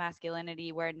toxic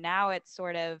masculinity, where now it's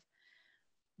sort of,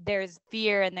 there's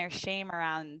fear and there's shame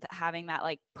around having that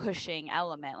like pushing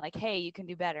element, like, hey, you can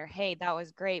do better, hey, that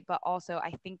was great, but also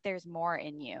I think there's more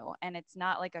in you. And it's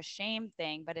not like a shame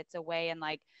thing, but it's a way, and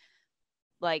like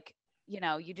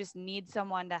you just need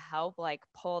someone to help like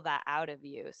pull that out of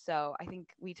you. So I think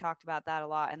we talked about that a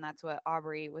lot, and that's what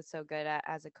Aubrey was so good at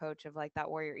as a coach, of like that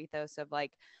warrior ethos of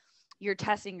like, you're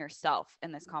testing yourself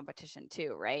in this competition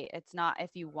too, right? It's not if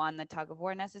you won the tug of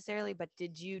war necessarily, but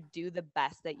did you do the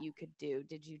best that you could do?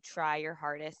 Did you try your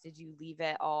hardest? Did you leave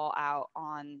it all out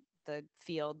on the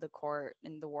field, the court,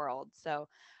 in the world? So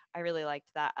I really liked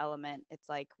that element. It's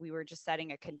like we were just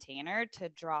setting a container to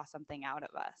draw something out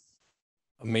of us.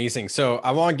 Amazing. So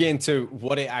I want to get into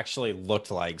what it actually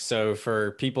looked like. So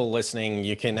for people listening,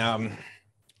 you can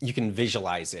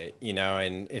visualize it,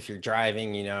 and if you're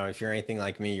driving, if you're anything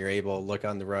like me, you're able to look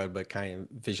on the road, but kind of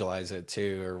visualize it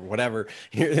too, or whatever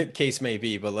the case may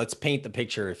be. But let's paint the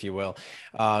picture, if you will.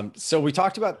 So we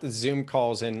talked about the Zoom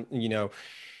calls and,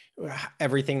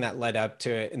 everything that led up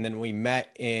to it. And then we met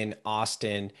in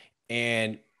Austin.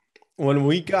 And when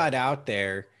we got out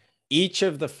there, each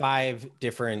of the 5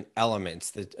 different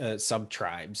elements, the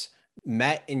sub-tribes,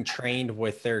 met and trained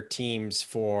with their teams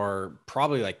for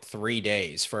probably like 3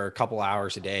 days, for a couple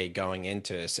hours a day going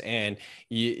into this. And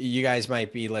you guys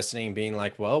might be listening being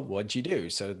like, well, what'd you do?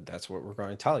 So that's what we're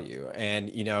going to tell you.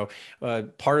 And,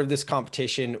 part of this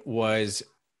competition was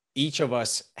each of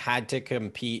us had to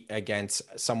compete against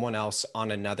someone else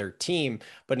on another team.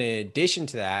 But in addition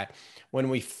to that, when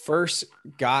we first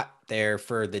got there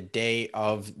for the day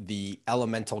of the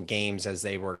elemental games, as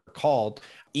they were called,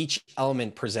 each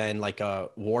element presented like a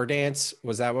war dance.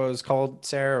 Was that what it was called,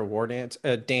 Sarah? A war dance?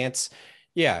 A dance?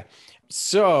 Yeah.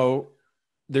 So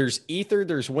there's ether,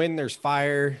 there's wind, there's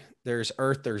fire, there's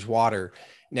earth, there's water.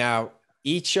 Now,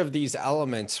 each of these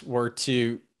elements were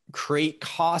to create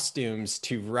costumes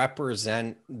to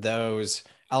represent those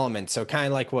elements. So kind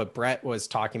of like what Brett was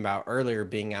talking about earlier,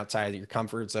 being outside of your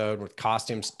comfort zone with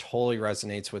costumes totally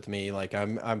resonates with me. Like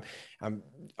I'm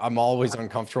always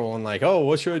uncomfortable and like, oh,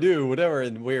 what should I do? Whatever.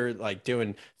 And we're like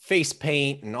doing face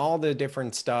paint and all the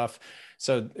different stuff.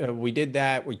 So we did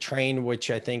that. We trained,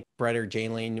 which I think Brett or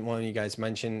Jalene, one of you guys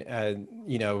mentioned,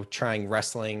 trying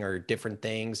wrestling or different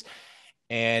things.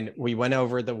 And we went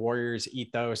over the Warriors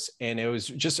ethos, and it was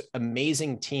just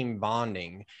amazing team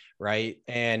bonding, right?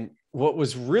 And what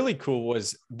was really cool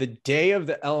was the day of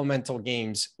the elemental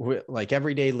games, like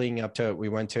every day leading up to it, we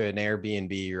went to an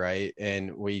Airbnb, right?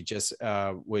 And we just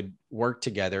would work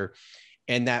together.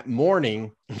 And that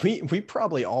morning, we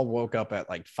probably all woke up at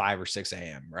like 5 or 6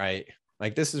 a.m., right?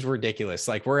 Like, this is ridiculous.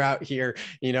 Like, we're out here,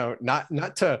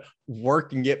 not to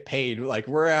work and get paid. Like,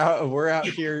 we're out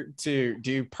here to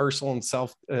do personal and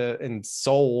self and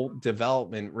soul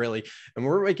development, really. And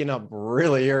we're waking up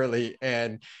really early,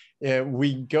 and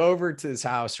we go over to this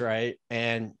house, right?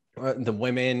 And the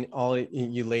women, all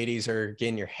you ladies are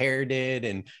getting your hair did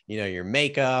and, your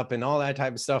makeup and all that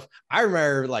type of stuff. I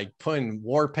remember like putting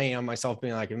war paint on myself,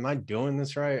 being like, am I doing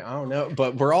this right? I don't know.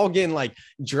 But we're all getting like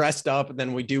dressed up. And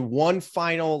then we do one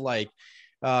final like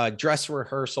dress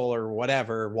rehearsal or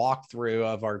whatever, walkthrough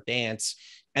of our dance.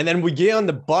 And then we get on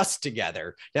the bus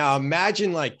together. Now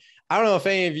imagine, like, I don't know if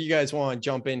any of you guys want to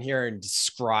jump in here and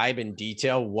describe in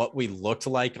detail what we looked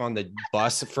like on the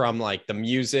bus, from like the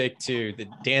music to the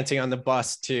dancing on the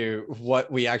bus to what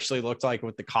we actually looked like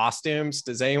with the costumes.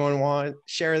 Does anyone want to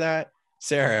share that?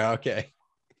 Sarah, okay.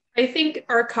 I think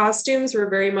our costumes were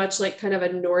very much like kind of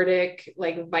a Nordic,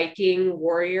 like Viking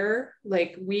warrior.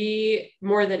 Like, we,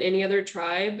 more than any other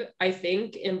tribe, I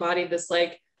think, embodied this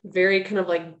like very kind of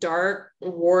like dark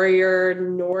warrior,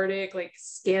 Nordic, like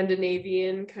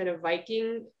Scandinavian kind of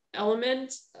Viking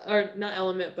element, or not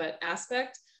element, but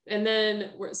aspect. And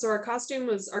then, so our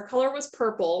color was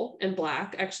purple and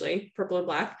black, actually, purple and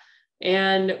black.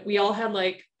 And we all had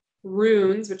like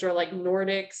runes, which are like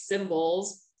Nordic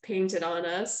symbols painted on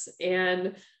us.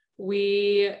 And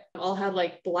we all had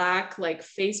like black, like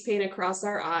face paint across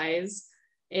our eyes,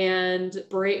 and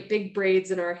big braids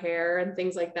in our hair and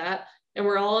things like that. And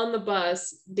we're all on the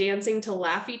bus dancing to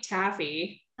Laffy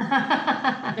Taffy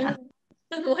and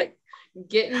like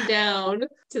getting down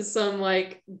to some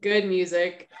like good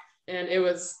music. And it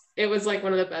was like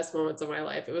one of the best moments of my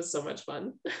life. It was so much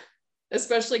fun.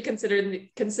 Especially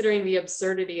considering the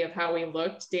absurdity of how we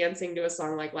looked dancing to a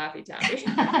song like Laffy Taffy.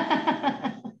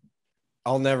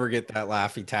 I'll never get that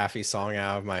Laffy Taffy song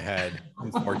out of my head,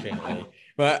 unfortunately.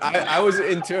 But I was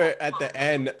into it at the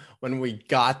end when we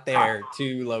got there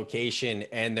to location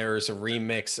and there was a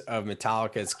remix of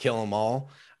Metallica's Kill 'Em All.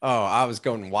 Oh, I was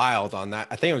going wild on that.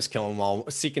 I think it was Kill 'Em All,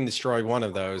 Seek and Destroy, one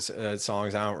of those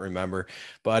songs. I don't remember.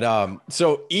 But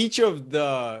so each of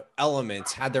the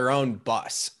elements had their own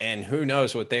bus, and who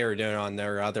knows what they were doing on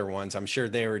their other ones. I'm sure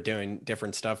they were doing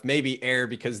different stuff. Maybe Air,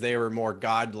 because they were more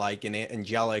godlike and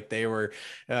angelic. They were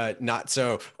not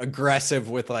so aggressive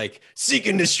with like Seek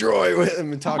and Destroy with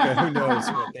Metallica. Who knows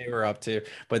what they were up to,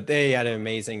 but they had an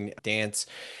amazing dance.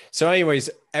 So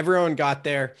anyways, everyone got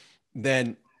there.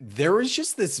 Then there was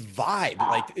just this vibe.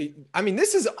 Like, I mean,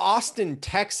 this is Austin,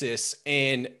 Texas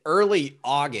in early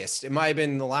August. It might have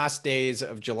been the last days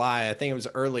of July. I think it was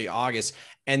early August.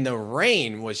 And the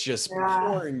rain was just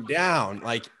pouring down,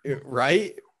 like,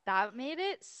 right? That made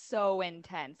it so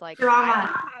intense. Like, Drama. I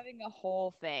was having a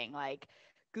whole thing, like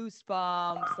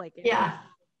goosebumps. Like, it was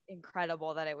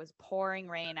incredible that it was pouring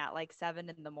rain at like 7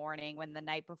 a.m. when the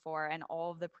night before and all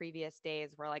of the previous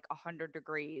days were like 100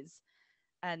 degrees.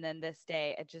 And then this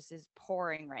day, it just is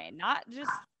pouring rain, not just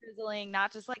drizzling,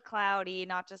 not just like cloudy,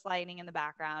 not just lightning in the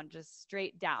background, just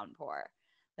straight downpour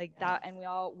like that. And we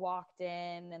all walked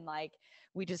in and like,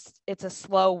 it's a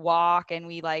slow walk. And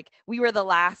we were the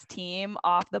last team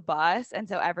off the bus. And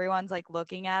so everyone's like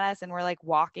looking at us and we're like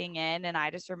walking in. And I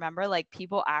just remember like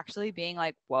people actually being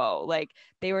like, whoa, like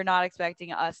they were not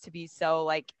expecting us to be so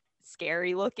like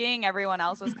scary looking. Everyone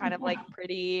else was kind of like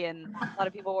pretty and a lot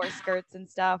of people wore skirts and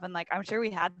stuff, and like I'm sure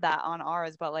we had that on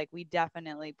ours, but like we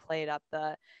definitely played up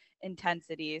the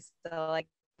intensities. So like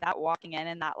that walking in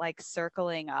and that like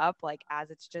circling up like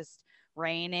as it's just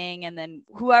raining, and then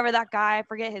whoever that guy, I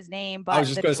forget his name, but I was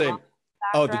just gonna say,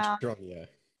 oh, the drum,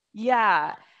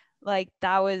 yeah, like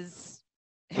that was,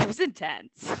 it was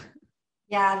intense.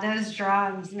 Yeah, those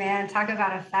drums, man, talk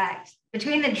about effect.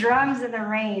 Between the drums and the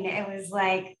rain, it was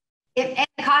like and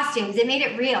the costumes, it made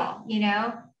it real, you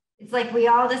know? It's like we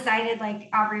all decided, like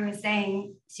Aubrey was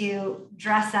saying, to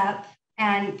dress up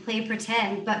and play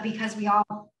pretend, but because we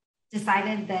all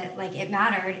decided that like it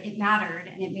mattered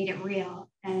and it made it real.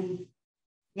 And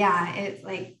yeah, it's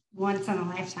like once in a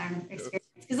lifetime experience.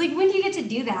 Because like when do you get to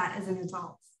do that as an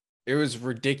adult? It was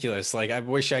ridiculous. Like I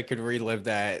wish I could relive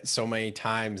that so many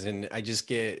times, and I just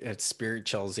get spirit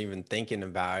chills even thinking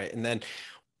about it. And then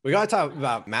we got to talk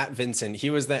about Matt Vincent. He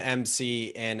was the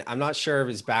MC, and I'm not sure of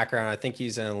his background. I think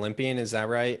he's an Olympian. Is that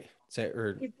right? He's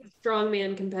a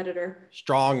strongman competitor.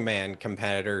 Strongman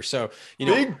competitor. So,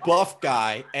 big buff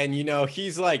guy. And,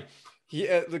 he's like,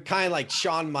 the kind of like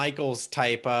Shawn Michaels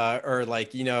type, or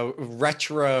like,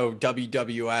 retro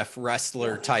WWF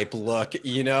wrestler type look,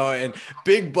 and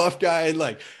big buff guy, and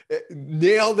like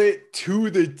nailed it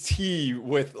to the T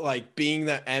with like being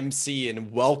the MC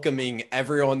and welcoming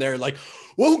everyone there, like,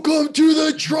 welcome to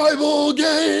the tribal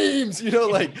games,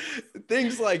 like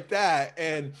things like that.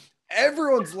 And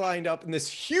everyone's lined up in this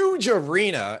huge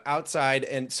arena outside,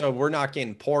 and so we're not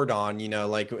getting poured on,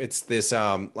 like it's this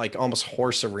like almost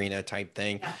horse arena type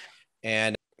thing.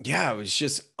 And yeah, it was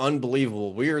just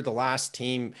unbelievable. We were the last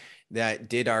team that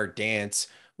did our dance.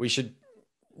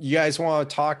 You guys want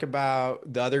to talk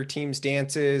about the other team's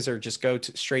dances, or just go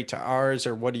straight to ours,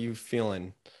 or what are you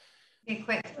feeling? Okay,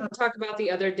 quick. Talk about the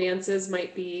other dances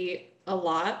might be a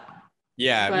lot.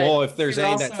 Yeah, well, if there's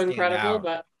any that's incredible, out.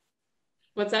 But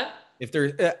what's that? If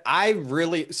there,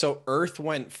 so Earth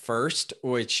went first,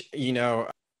 which, I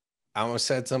almost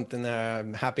said something that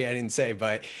I'm happy I didn't say,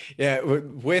 but yeah,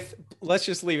 let's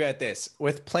just leave it at this.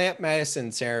 With plant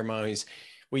medicine ceremonies,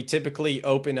 we typically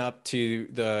open up to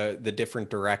the different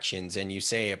directions and you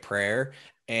say a prayer.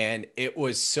 And it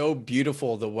was so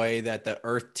beautiful the way that the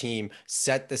Earth team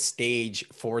set the stage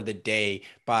for the day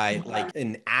by like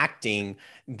enacting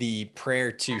the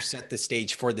prayer to set the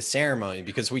stage for the ceremony.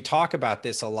 Because we talk about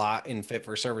this a lot in Fit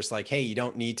for Service, like, hey, you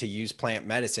don't need to use plant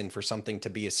medicine for something to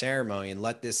be a ceremony, and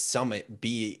let this summit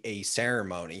be a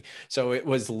ceremony. So it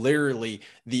was literally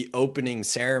the opening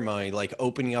ceremony, like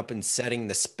opening up and setting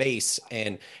the space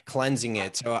and cleansing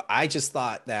it. So I just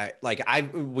thought that like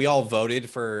we all voted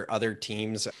for other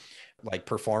teams like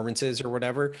performances or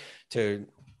whatever to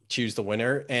choose the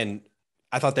winner, and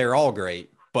I thought they were all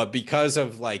great, but because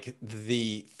of like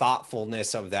the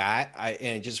thoughtfulness of that,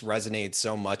 and it just resonated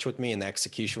so much with me, and the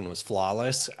execution was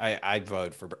flawless, I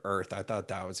voted for Earth. I thought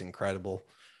that was incredible.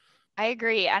 I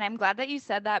agree. And I'm glad that you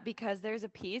said that, because there's a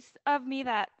piece of me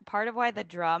that part of why the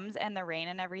drums and the rain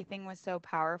and everything was so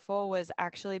powerful was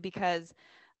actually because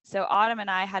so Autumn and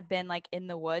I had been like in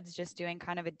the woods just doing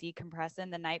kind of a decompressing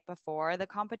the night before the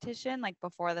competition, like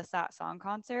before the song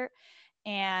concert.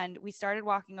 And we started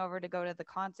walking over to go to the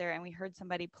concert, and we heard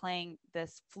somebody playing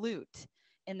this flute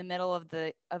in the middle of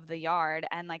the yard.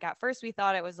 And like at first we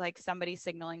thought it was like somebody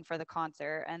signaling for the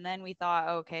concert, and then we thought,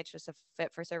 oh, okay, it's just a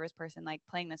fit for service person like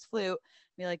playing this flute.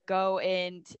 We like go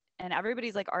in, and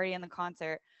everybody's like already in the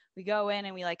concert. We go in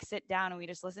and we like sit down and we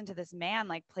just listen to this man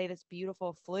like play this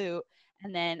beautiful flute.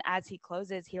 And then as he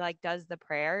closes, he like does the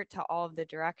prayer to all of the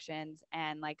directions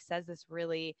and like says this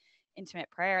really intimate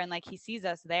prayer. And like he sees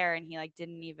us there, and he like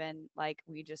didn't even like,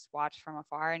 we just watched from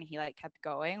afar, and he like kept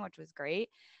going, which was great.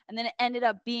 And then it ended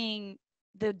up being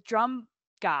the drum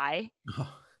guy.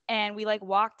 And we like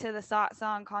walked to the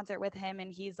song concert with him,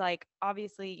 and he's like,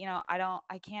 obviously, you know,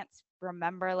 I can't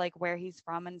remember like where he's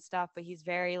from and stuff, but he's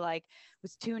very like,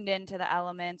 was tuned into the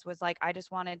elements, was like, I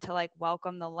just wanted to like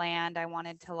welcome the land. I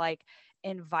wanted to like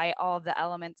invite all of the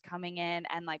elements coming in.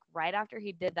 And like right after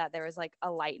he did that, there was like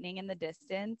a lightning in the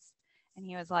distance, and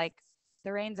he was like,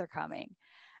 the rains are coming.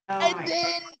 Oh And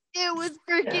then it was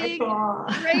freaking cool.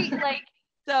 great. Like,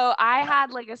 so I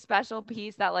had like a special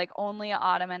piece that like only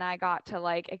Autumn and I got to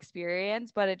like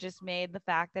experience, but it just made the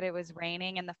fact that it was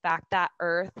raining and the fact that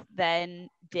Earth then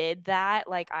did that,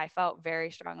 like I felt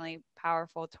very strongly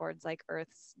powerful towards like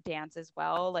Earth's dance as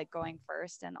well, like going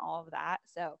first and all of that.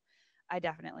 So I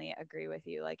definitely agree with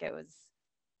you. Like it was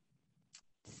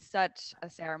such a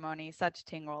ceremony, such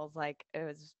tingles. Like it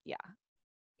was, yeah.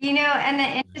 You know, and the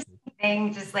interesting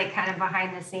thing, just like kind of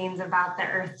behind the scenes about the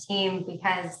Earth team,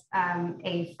 because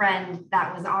a friend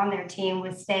that was on their team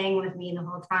was staying with me the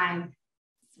whole time.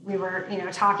 We were, you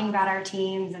know, talking about our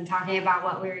teams and talking about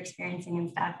what we were experiencing and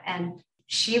stuff. And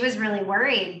she was really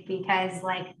worried because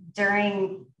like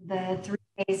during the 3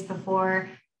 days before,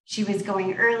 she was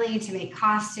going early to make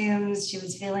costumes. She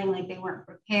was feeling like they weren't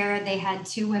prepared. They had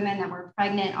 2 women that were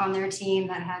pregnant on their team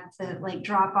that had to like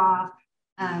drop off.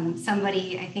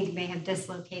 Somebody, I think, may have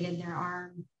dislocated their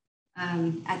arm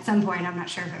at some point. I'm not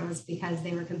sure if it was because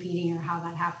they were competing or how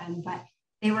that happened, but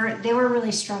they were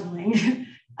really struggling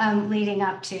leading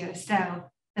up to. So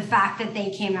the fact that they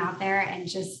came out there and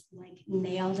just like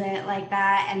nailed it like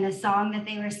that, and the song that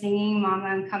they were singing, "Mama,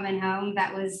 I'm Coming Home,"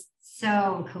 that was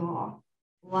so cool.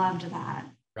 Loved that.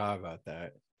 Forgot about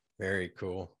that. Very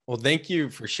cool. Well, thank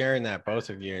you for sharing that, both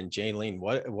of you. And Jalene,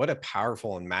 what a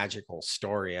powerful and magical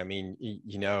story. I mean,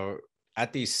 you know,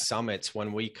 at these summits,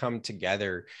 when we come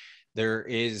together,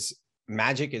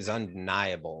 magic is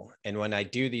undeniable. And when I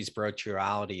do these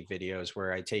brochuality videos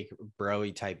where I take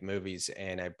broy type movies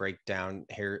and I break down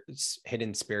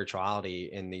hidden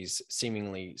spirituality in these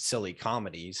seemingly silly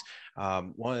comedies,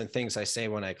 one of the things I say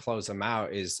when I close them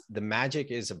out is the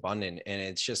magic is abundant, and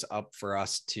it's just up for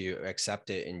us to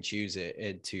accept it and choose it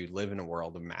and to live in a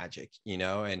world of magic, you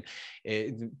know. And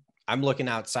I'm looking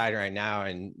outside right now,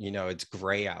 and you know, it's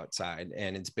gray outside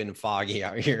and it's been foggy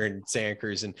out here in Santa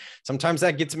Cruz, and sometimes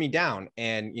that gets me down.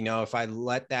 And you know, if I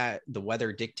let the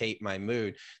weather dictate my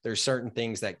mood, there's certain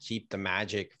things that keep the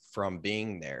magic from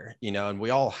being there, you know. And we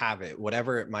all have it,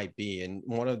 whatever it might be. And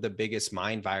one of the biggest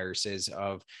mind viruses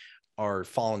of our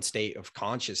fallen state of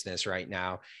consciousness right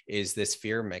now is this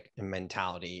fear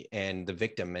mentality and the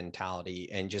victim mentality,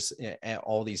 and just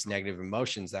all these negative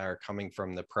emotions that are coming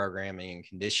from the programming and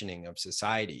conditioning of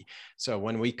society. So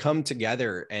when we come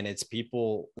together and it's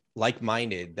people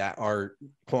like-minded that are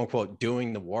quote unquote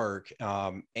doing the work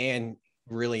and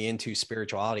really into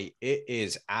spirituality, it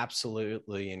is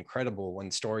absolutely incredible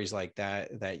when stories like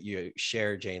that you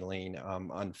share, Jalene,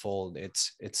 unfold.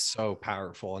 It's so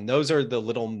powerful, and those are the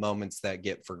little moments that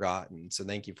get forgotten. So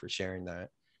thank you for sharing that.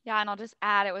 Yeah, and I'll just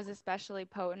add, it was especially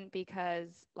potent because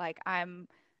like I'm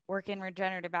working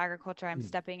regenerative agriculture. I'm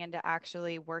stepping into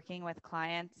actually working with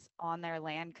clients on their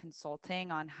land,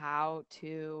 consulting on how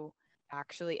to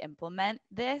actually implement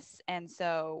this. And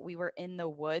so we were in the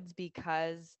woods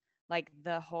because like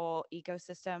the whole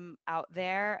ecosystem out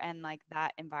there and like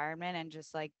that environment, and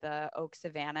just like the oak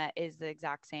savanna is the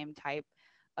exact same type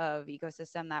of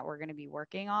ecosystem that we're going to be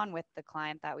working on with the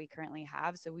client that we currently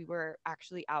have. So we were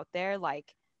actually out there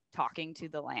like talking to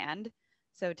the land.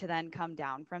 So to then come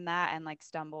down from that and like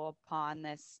stumble upon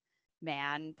this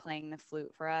man playing the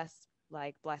flute for us,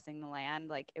 like blessing the land,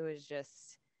 like it was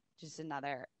just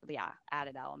another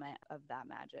added element of that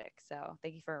magic. So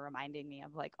thank you for reminding me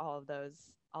of like all of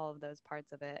those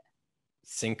parts of it.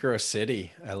 Synchronicity.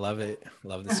 I love it.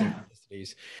 Love the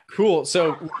synchronicities. Cool.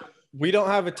 So we don't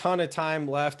have a ton of time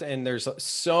left, and there's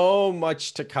so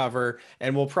much to cover,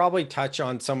 and we'll probably touch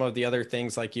on some of the other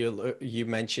things, like you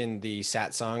mentioned the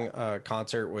satsang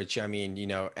concert, which, I mean, you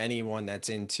know, anyone that's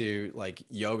into like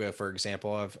yoga, for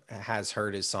example, has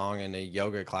heard his song in a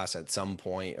yoga class at some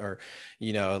point, or,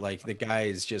 you know, like the guy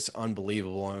is just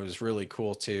unbelievable, and it was really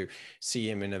cool to see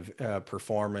him in a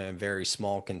perform in a very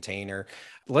small container.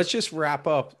 Let's just wrap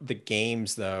up the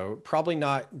games, though. Probably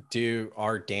not do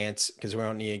our dance because we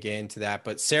don't need to get into that.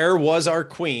 But Sarah was our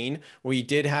queen. We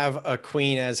did have a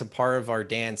queen as a part of our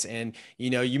dance. And, you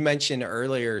know, you mentioned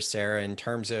earlier, Sarah, in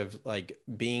terms of like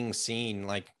being seen,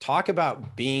 like talk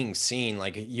about being seen.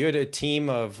 Like you had a team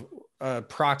of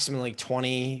approximately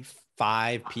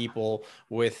 25 people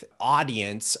with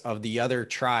audience of the other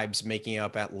tribes making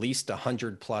up at least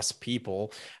 100 plus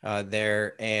people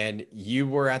there, and you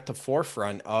were at the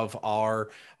forefront of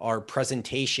our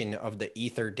presentation of the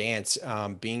ether dance,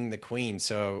 being the queen.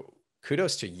 So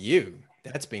kudos to you.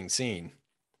 That's being seen.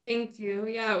 Thank you.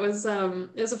 Yeah, it was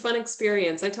a fun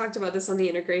experience. I talked about this on the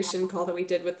integration call that we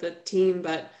did with the team,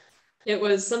 but it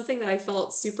was something that I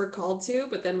felt super called to,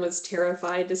 but then was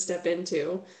terrified to step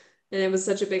into. And it was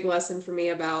such a big lesson for me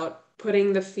about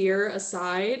putting the fear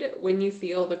aside when you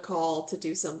feel the call to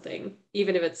do something,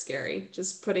 even if it's scary,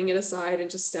 just putting it aside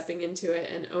and just stepping into it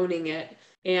and owning it.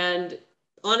 And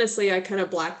honestly, I kind of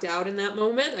blacked out in that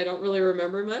moment. I don't really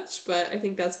remember much, but I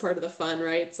think that's part of the fun,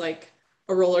 right? It's like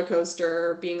a roller coaster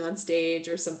or being on stage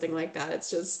or something like that.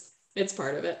 It's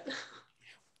part of it.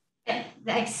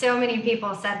 Like so many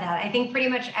people said that. I think pretty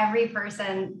much every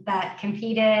person that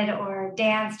competed or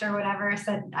danced or whatever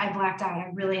said, I blacked out.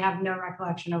 I really have no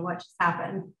recollection of what just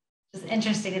happened. Just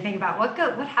interesting to think about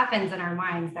what happens in our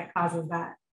minds that causes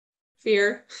that.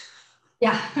 Fear.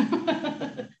 Yeah.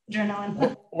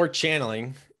 Adrenaline. Or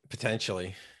channeling,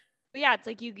 potentially. But yeah, it's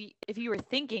like if you were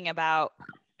thinking about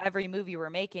every move you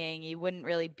were making, you wouldn't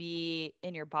really be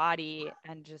in your body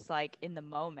and just like in the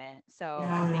moment. So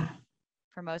Yeah. I think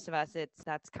for most of us,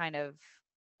 that's kind of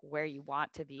where you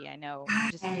want to be. I know,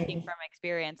 just speaking from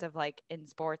experience of like in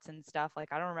sports and stuff,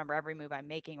 like I don't remember every move I'm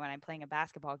making when I'm playing a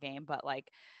basketball game, but like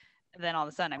then all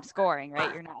of a sudden I'm scoring,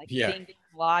 right? You're not like thinking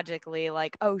logically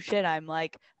like, oh shit, I'm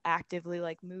like actively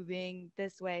like moving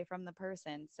this way from the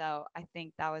person. So I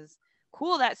think that was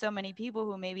cool that so many people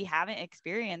who maybe haven't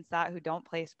experienced that, who don't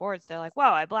play sports, they're like,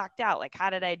 whoa, I blacked out. Like, how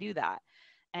did I do that?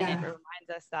 And it reminds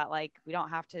us that like we don't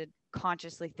have to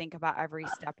consciously think about every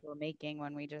step we're making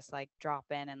when we just like drop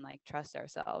in and like trust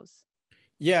ourselves.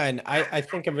 Yeah, and I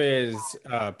think of it as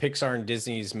Pixar and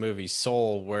Disney's movie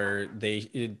Soul, where they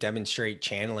demonstrate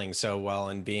channeling so well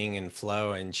and being in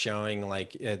flow and showing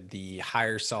like the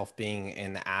higher self being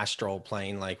in the astral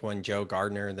plane, like when Joe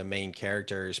Gardner, the main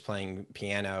character, is playing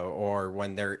piano, or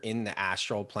when they're in the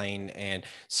astral plane, and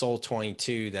Soul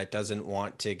 22, that doesn't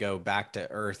want to go back to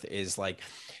Earth, is like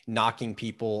knocking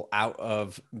people out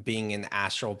of being in the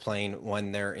astral plane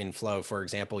when they're in flow. For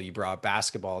example, you brought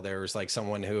basketball. There was like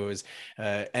someone who was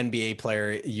NBA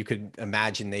player, you could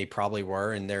imagine they probably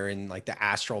were, and they're in like the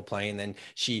astral plane. Then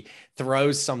she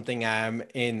throws something at him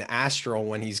in the astral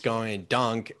when he's going to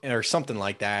dunk or something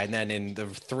like that. And then in the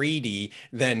 3D,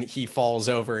 then he falls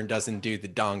over and doesn't do the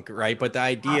dunk, right? But the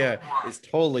idea is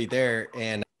totally there.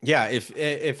 And yeah,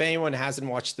 if anyone hasn't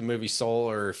watched the movie Soul,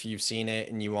 or if you've seen it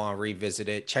and you want to revisit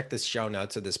it, check the show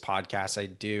notes of this podcast.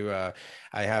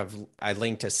 I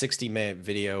linked a 60-minute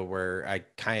video where I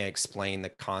kind of explain the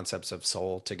concepts of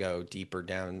soul to go deeper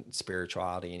down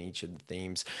spirituality in each of the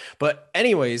themes. But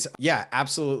anyways, yeah,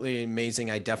 absolutely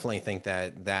amazing. I definitely think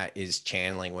that is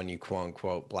channeling when you quote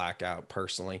unquote black out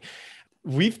personally.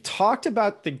 We've talked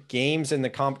about the games and the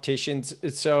competitions.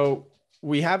 So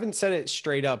we haven't said it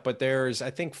straight up, but there's, I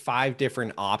think, 5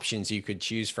 different options you could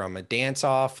choose from: a dance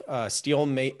off,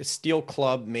 steel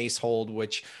club mace hold,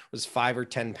 which was 5 or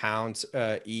 10 pounds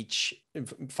each,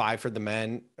 5 for the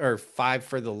men, or 5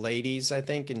 for the ladies, I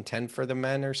think, and 10 for the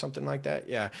men, or something like that.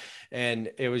 Yeah.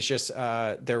 And it was just,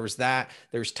 there was that,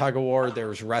 there's tug of war, there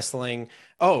was wrestling.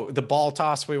 Oh, the ball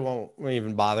toss, we won't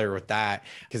even bother with that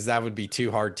because that would be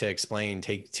too hard to explain,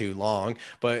 take too long.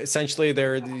 But essentially,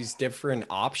 there are these different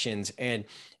options. And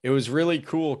it was really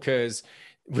cool because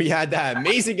we had that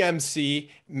amazing MC,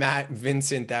 Matt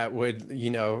Vincent, that would,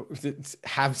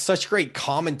 have such great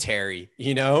commentary,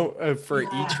 for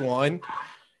each one.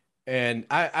 And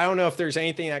I don't know if there's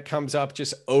anything that comes up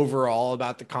just overall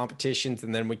about the competitions,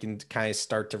 and then we can kind of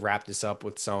start to wrap this up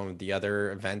with some of the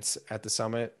other events at the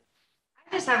summit.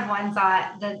 I just have one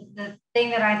thought. The thing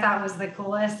that I thought was the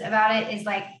coolest about it is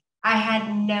like, I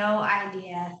had no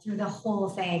idea through the whole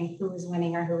thing who was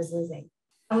winning or who was losing.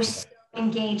 I was so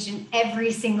engaged in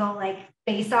every single like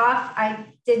face off. I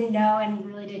didn't know and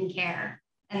really didn't care.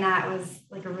 And that was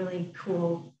like a really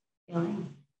cool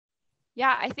feeling.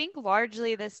 Yeah, I think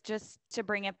largely this, just to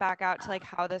bring it back out to like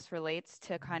how this relates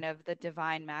to kind of the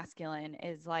divine masculine,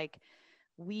 is like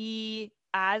we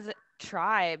as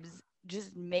tribes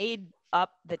just made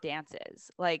up the dances.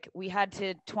 Like we had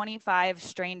to 25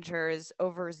 strangers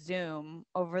over Zoom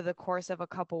over the course of a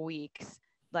couple weeks,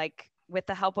 like with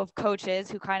the help of coaches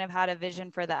who kind of had a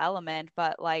vision for the element,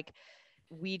 but like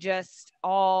we just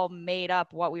all made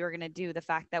up what we were going to do. The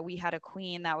fact that we had a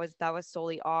queen that was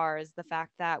solely ours, the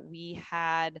fact that we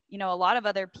had, you know, a lot of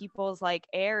other people's like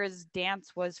heirs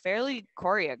dance was fairly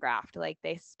choreographed. Like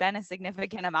they spent a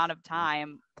significant amount of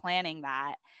time planning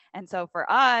that. And so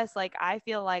for us, like I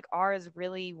feel like ours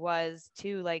really was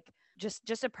too, like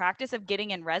just a practice of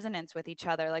getting in resonance with each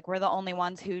other. Like we're the only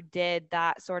ones who did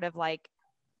that sort of like,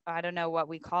 I don't know what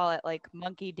we call it, like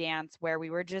monkey dance, where we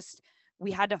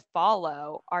had to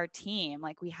follow our team.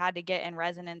 Like we had to get in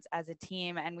resonance as a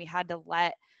team, and we had to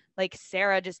let, like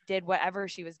Sarah just did whatever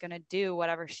she was going to do,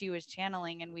 whatever she was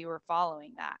channeling, and we were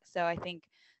following that. So I think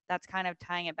that's kind of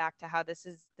tying it back to how this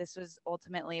was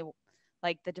ultimately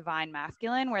like the divine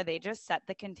masculine, where they just set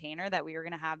the container that we were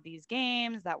going to have these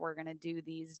games, that we're going to do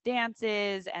these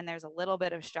dances, and there's a little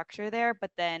bit of structure there,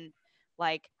 but then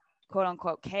like quote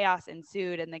unquote chaos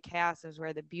ensued, and the chaos is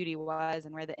where the beauty was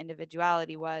and where the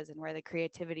individuality was and where the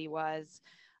creativity was.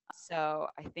 So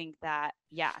I think that,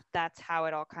 yeah, that's how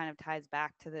it all kind of ties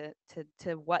back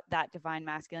to what that divine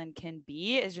masculine can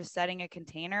be, is just setting a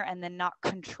container and then not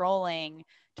controlling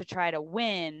to try to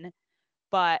win,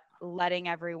 but letting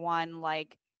everyone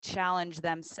like challenge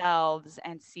themselves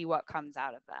and see what comes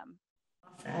out of them.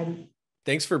 Awesome.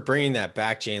 Thanks for bringing that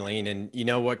back, Jalene. And you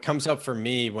know, what comes up for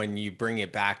me when you bring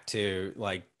it back to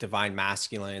like divine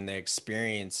masculine, the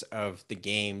experience of the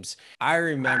games, I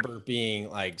remember being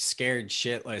like scared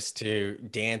shitless to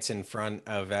dance in front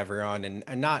of everyone and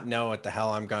not know what the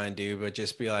hell I'm going to do, but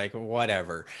just be like,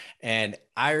 whatever. And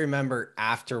I remember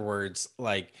afterwards,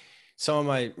 like some of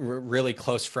my really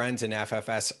close friends in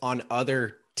FFS on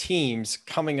other teams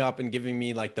coming up and giving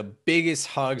me like the biggest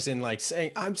hugs and like saying,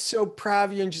 I'm so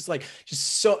proud of you.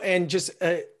 And just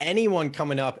anyone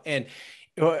coming up. And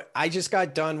I just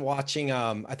got done watching,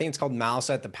 I think it's called Malice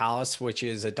at the Palace, which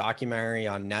is a documentary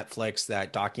on Netflix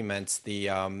that documents the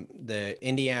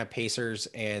Indiana Pacers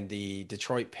and the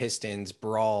Detroit Pistons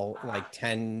brawl like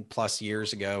 10 plus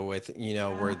years ago with, you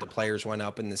know, where the players went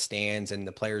up in the stands and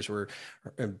the players were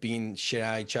being shit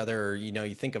at each other. Or, you know,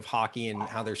 you think of hockey and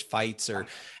how there's fights or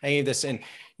any of this. And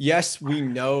yes, we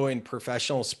know in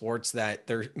professional sports that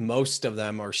most of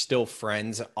them are still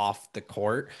friends off the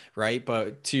court, right?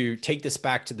 But to take this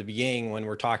back to the beginning, when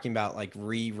we're talking about like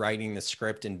rewriting the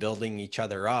script and building each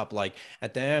other up, like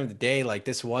at the end of the day, like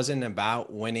this wasn't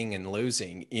about winning and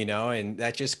losing, you know, and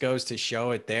that just goes to show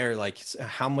it there, like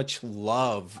how much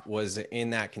love was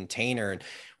in that container. And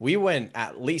we went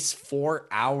at least 4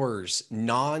 hours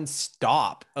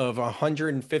nonstop of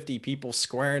 150 people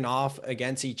squaring off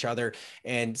against each other.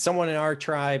 And someone in our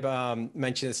tribe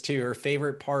mentioned this too. Her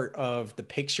favorite part of the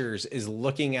pictures is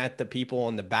looking at the people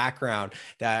in the background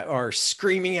that are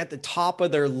screaming at the top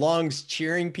of their lungs,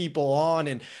 cheering people on,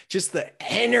 and just the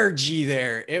energy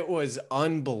there. It was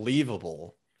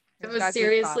unbelievable. It was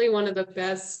seriously one of the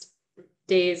best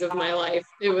days of my life.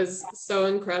 It was so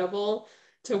incredible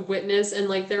to witness. And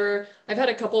like I've had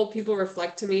a couple of people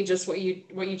reflect to me just what you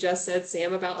just said,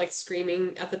 Sam, about like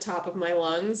screaming at the top of my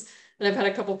lungs. And I've had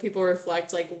a couple of people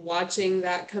reflect, like watching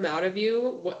that come out of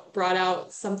you, what brought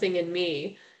out something in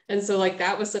me. And so like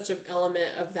that was such an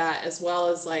element of that, as well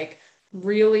as like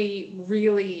really,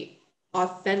 really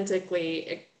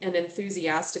authentically and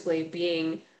enthusiastically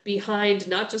being behind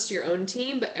not just your own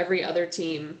team, but every other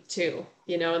team too,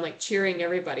 you know, and like cheering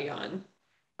everybody on.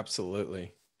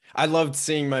 Absolutely. I loved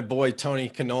seeing my boy Tony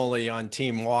Cannoli on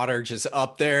Team Water just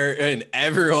up there, and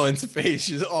everyone's face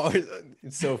is always,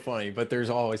 it's so funny, but there's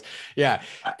always, yeah,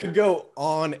 could go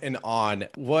on and on.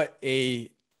 What an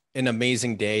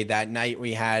amazing day. That night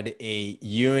we had a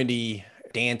unity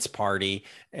dance party,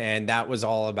 and that was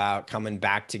all about coming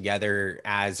back together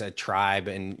as a tribe.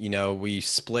 And you know, we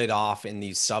split off in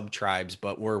these sub tribes,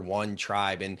 but we're one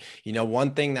tribe. And you know,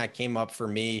 one thing that came up for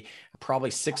me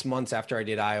probably 6 months after I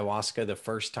did ayahuasca the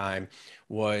first time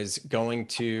was going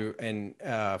to an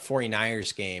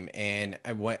 49ers game. And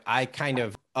I kind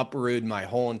of uprooted my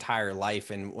whole entire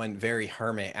life and went very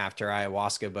hermit after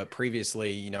ayahuasca. But previously,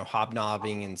 you know,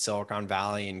 hobnobbing in Silicon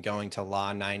Valley and going to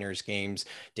Niners games,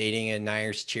 dating a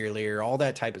Niners cheerleader, all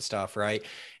that type of stuff, right?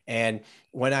 And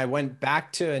when I went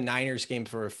back to a Niners game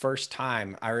for the first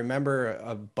time, I remember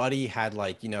a buddy had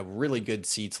like, really good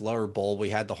seats, lower bowl. We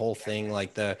had the whole thing,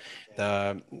 like the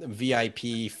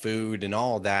VIP food and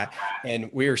all of that. And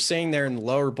we were sitting there in the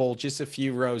lower bowl, just a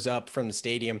few rows up from the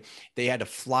stadium. They had to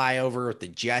fly over with the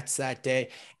Jets that day.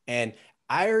 And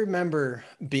I remember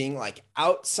being like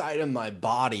outside of my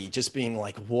body, just being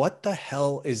like, what the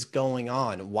hell is going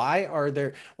on? Why are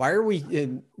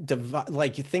we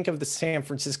like, you think of the San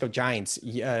Francisco Giants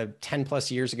 10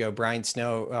 plus years ago, Brian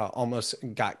Snow almost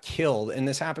got killed. And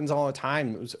this happens all the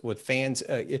time with fans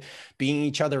beating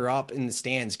each other up in the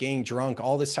stands, getting drunk,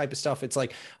 all this type of stuff. It's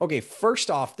like, okay,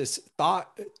 first off, this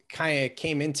thought kind of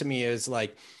came into me as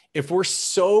like, if we're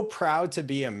so proud to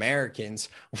be Americans,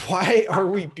 why are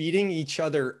we beating each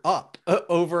other up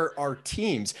over our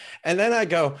teams? And then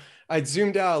I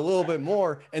zoomed out a little bit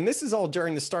more, and this is all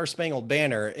during the Star Spangled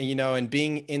Banner, and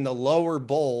being in the lower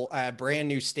bowl at a brand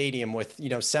new stadium with,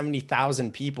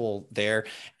 70,000 people there.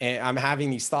 And I'm having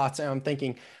these thoughts and I'm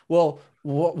thinking, well,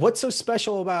 what's so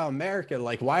special about America?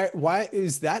 Like, why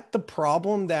is that the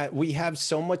problem, that we have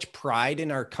so much pride in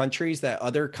our countries that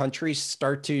other countries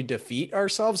start to defeat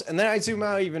ourselves? And then I zoom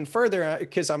out even further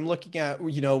because I'm looking at,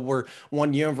 we're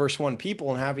one universe, one people,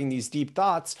 and having these deep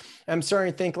thoughts. I'm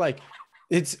starting to think like,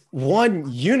 it's one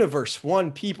universe,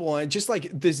 one people, and just like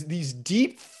these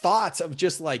deep thoughts of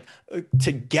just like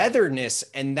togetherness.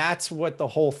 And that's what the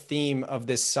whole theme of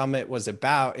this summit was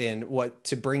about. And what,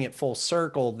 to bring it full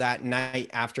circle, that night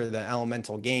after the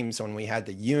elemental games, when we had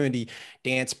the unity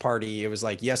dance party, it was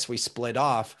like, yes, we split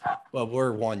off, but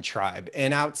we're one tribe.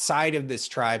 And outside of this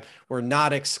tribe, we're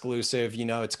not exclusive.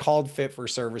 It's called Fit for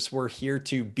Service. We're here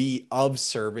to be of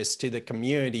service to the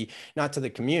community, not to the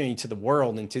community, to the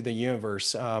world and to the universe,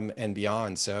 and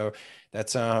beyond. So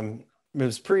that's it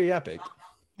was pretty epic.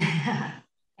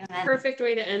 Perfect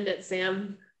way to end it,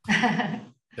 Sam.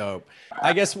 Dope.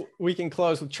 I guess we can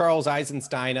close with Charles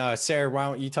Eisenstein. Sarah, why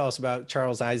don't you tell us about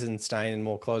Charles Eisenstein, and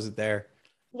we'll close it there.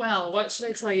 Well, what should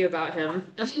I tell you about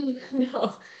him?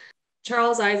 No.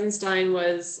 Charles Eisenstein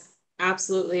was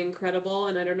absolutely incredible.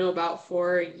 And I don't know about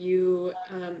for you,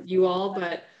 you all,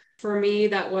 but for me,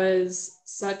 that was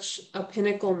such a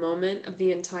pinnacle moment of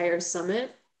the entire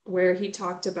summit, where he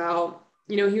talked about,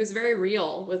 he was very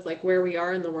real with like where we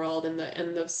are in the world and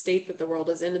the state that the world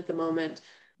is in at the moment.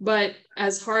 But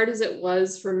as hard as it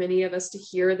was for many of us to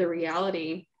hear the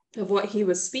reality of what he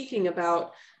was speaking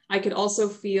about, I could also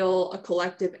feel a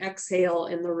collective exhale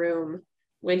in the room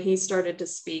when he started to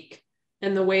speak,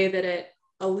 and the way that it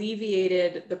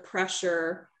alleviated the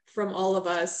pressure from all of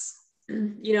us.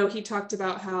 He talked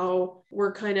about how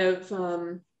we're kind of,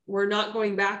 we're not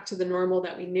going back to the normal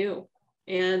that we knew.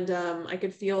 And I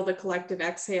could feel the collective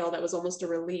exhale that was almost a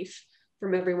relief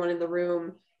from everyone in the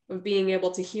room, of being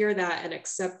able to hear that and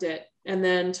accept it, and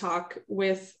then talk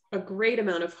with a great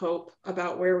amount of hope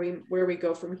about where we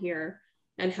go from here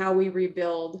and how we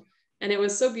rebuild. And it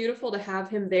was so beautiful to have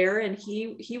him there. And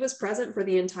he was present for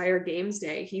the entire games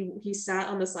day. He sat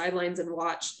on the sidelines and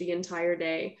watched the entire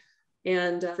day.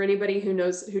 And for anybody who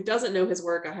doesn't know his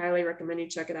work, I highly recommend you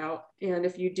check it out. And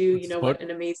if you do, you know what an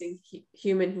amazing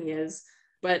human he is.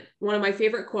 But one of my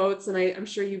favorite quotes, and I'm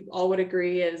sure you all would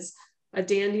agree, is, "A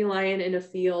dandelion in a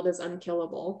field is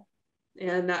unkillable."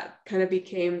 And that kind of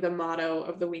became the motto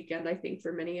of the weekend, I think,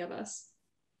 for many of us.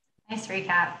 Nice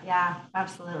recap. Yeah,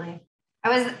 absolutely.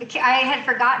 I had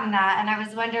forgotten that. And I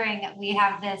was wondering, we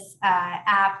have this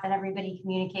app that everybody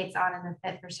communicates on in the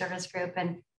Fit for Service group.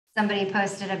 And somebody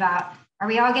posted about, are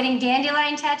we all getting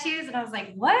dandelion tattoos? And I was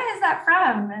like, what is that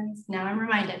from? And now I'm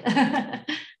reminded.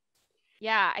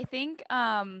 Yeah, I think,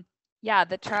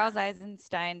 the Charles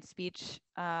Eisenstein speech,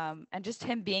 and just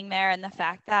him being there, and the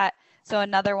fact that, so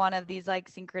another one of these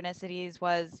like synchronicities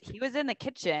was, he was in the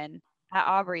kitchen at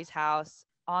Aubrey's house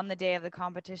on the day of the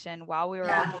competition while we were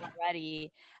all getting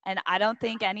ready. And I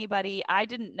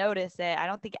didn't notice it. I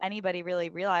don't think anybody really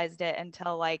realized it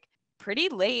until like pretty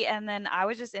late. And then I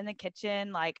was just in the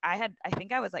kitchen. Like I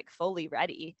think I was like fully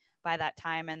ready by that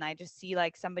time. And I just see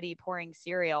like somebody pouring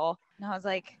cereal. And I was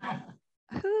like,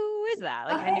 who is that?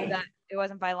 Like, I knew that it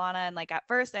wasn't by Lana. And like, at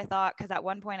first I thought, cause at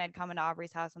one point I'd come into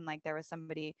Aubrey's house and like, there was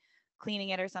somebody cleaning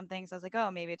it or something. So I was like,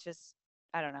 oh, maybe it's just,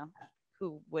 I don't know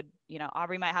who would,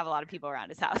 Aubrey might have a lot of people around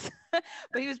his house,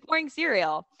 but he was pouring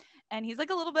cereal and he's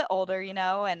like a little bit older,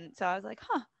 and so I was like,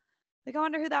 like, I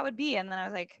wonder who that would be. And then I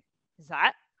was like, is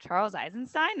that Charles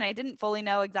Eisenstein? And I didn't fully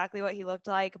know exactly what he looked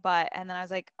like, and then I was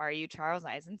like, are you Charles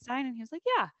Eisenstein? And he was like,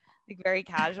 yeah, like very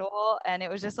casual. And it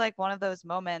was just like one of those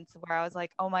moments where I was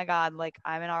like, oh my God, like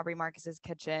I'm in Aubrey Marcus's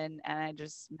kitchen and I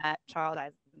just met Charles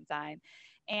Eisenstein.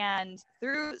 And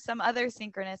through some other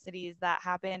synchronicities that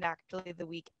happened actually the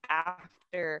week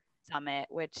after Summit,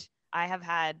 which I have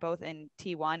had both in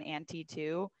T1 and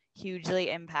T2, hugely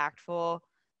impactful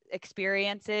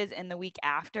experiences in the week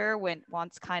after, when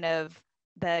once kind of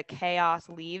the chaos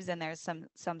leaves and there's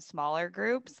some smaller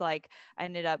groups. Like, I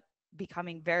ended up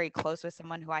becoming very close with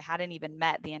someone who I hadn't even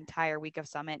met the entire week of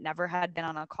Summit, never had been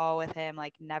on a call with him,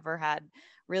 like never had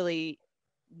really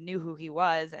knew who he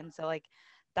was. And so like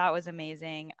that was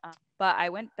amazing. But I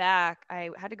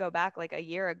had to go back like a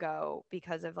year ago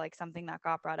because of like something that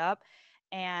got brought up.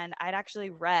 And I'd actually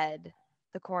read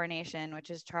The Coronation, which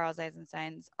is Charles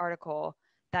Eisenstein's article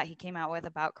that he came out with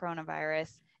about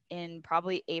coronavirus in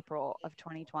probably April of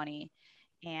 2020.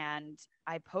 And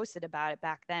I posted about it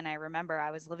back then. I remember I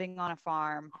was living on a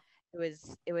farm.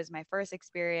 It was my first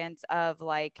experience of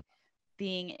like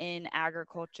being in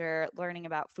agriculture, learning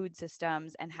about food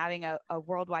systems, and having a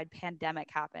worldwide pandemic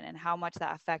happen and how much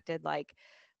that affected like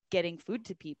getting food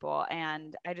to people.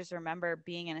 And I just remember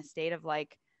being in a state of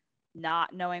like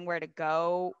not knowing where to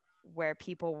go, where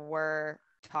people were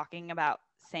talking about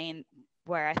saying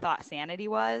where I thought sanity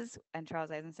was. And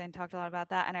Charles Eisenstein talked a lot about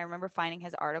that. And I remember finding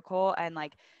his article and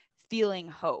like feeling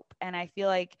hope. And I feel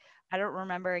like I don't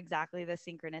remember exactly the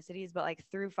synchronicities, but like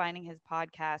through finding his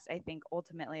podcast, I think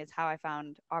ultimately is how I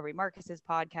found Aubrey Marcus's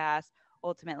podcast.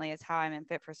 Ultimately is how I'm in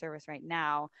Fit for Service right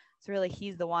now. So really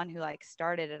he's the one who like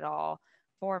started it all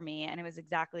for me. And it was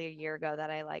exactly a year ago that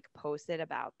I like posted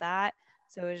about that.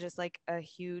 So it was just like a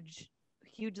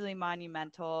hugely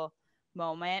monumental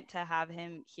moment to have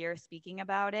him here speaking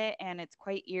about it. And it's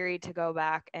quite eerie to go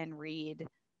back and read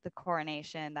The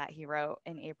Coronation that he wrote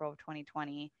in April of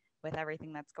 2020 with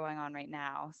everything that's going on right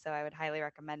now. So I would highly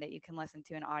recommend it. You can listen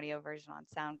to an audio version on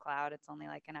SoundCloud. It's only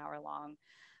like an hour long.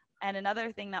 And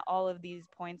another thing that all of these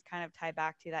points kind of tie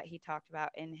back to that he talked about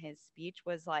in his speech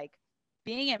was like,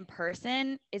 being in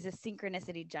person is a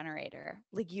synchronicity generator.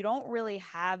 Like, you don't really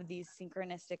have these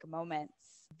synchronistic moments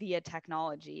via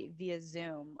technology, via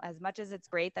Zoom. As much as it's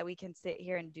great that we can sit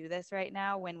here and do this right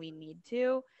now when we need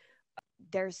to,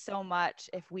 there's so much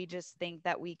if we just think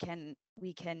that we can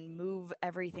move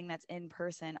everything that's in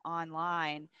person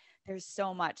online. There's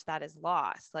so much that is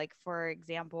lost. Like, for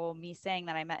example, me saying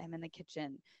that I met him in the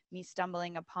kitchen, me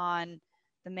stumbling upon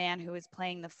the man who is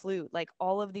playing the flute, like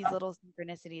all of these little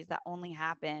synchronicities that only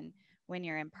happen when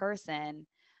you're in person.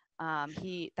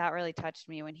 That really touched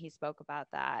me when he spoke about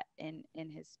that in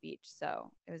his speech. So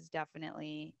it was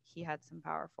definitely, he had some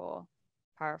powerful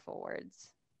words.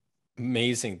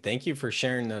 Amazing. Thank you for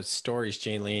sharing those stories,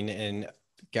 Jalene. And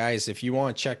guys, if you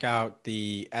want to check out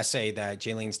the essay that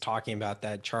Jalene's talking about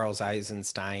that Charles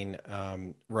Eisenstein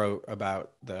wrote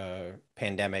about the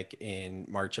pandemic in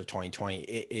March of 2020,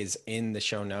 it is in the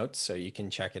show notes, so you can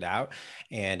check it out.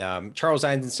 And Charles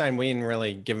Eisenstein, we didn't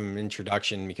really give him an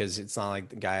introduction because it's not like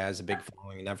the guy has a big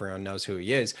following and everyone knows who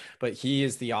he is, but he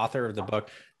is the author of the book,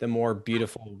 The More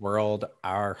Beautiful World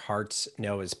Our Hearts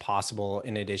Know Is Possible,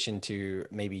 in addition to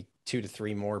maybe 2 to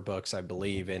 3 more books, I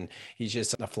believe. And he's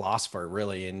just a philosopher,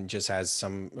 really, and just has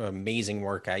some amazing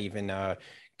work. I even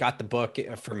got the book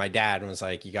for my dad and was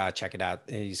like, you got to check it out.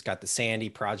 He's got the Sandy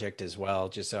Project as well.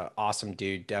 Just an awesome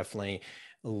dude. Definitely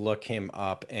look him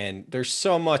up. And there's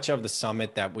so much of the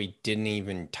summit that we didn't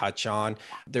even touch on.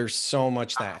 There's so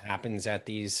much that happens at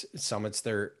these summits.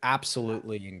 They're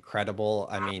absolutely incredible.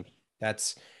 I mean,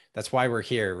 that's why we're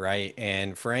here, right?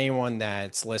 And for anyone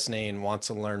that's listening and wants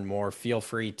to learn more, feel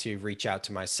free to reach out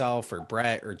to myself or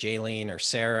Brett or Jalene or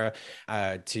Sarah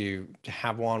to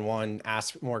have one-on-one,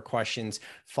 ask more questions.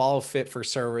 Follow Fit for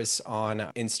Service on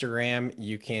Instagram.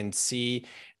 You can see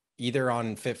either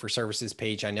on Fit for Services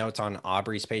page. I know it's on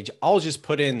Aubrey's page. I'll just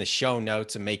put it in the show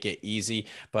notes and make it easy.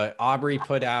 But Aubrey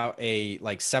put out a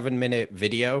like 7-minute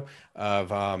video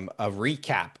of a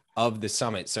recap of the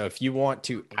summit. So if you want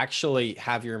to actually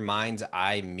have your mind's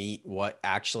eye meet what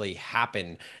actually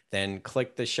happened, then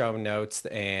click the show notes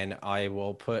and I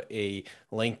will put a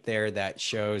link there that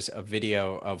shows a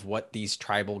video of what these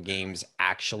tribal games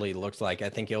actually looked like. I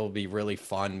think it'll be really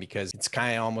fun because it's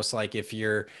kind of almost like if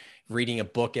you're reading a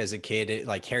book as a kid,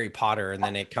 like Harry Potter, and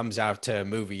then it comes out to a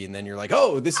movie and then you're like,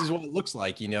 oh, this is what it looks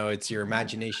like. You know, it's your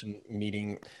imagination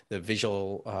meeting the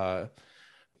visual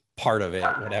part of it,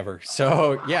 whatever.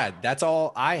 So yeah, that's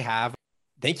all I have.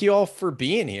 Thank you all for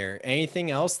being here.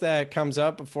 Anything else that comes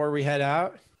up before we head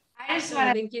out? I just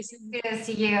want to give kudos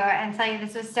to you and tell you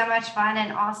this was so much fun.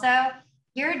 And also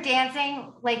your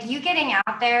dancing, like you getting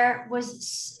out there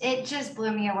it just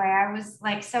blew me away. I was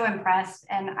like so impressed,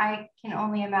 and I can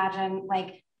only imagine,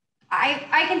 like,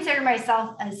 I consider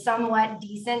myself a somewhat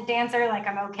decent dancer, like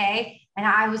I'm okay. And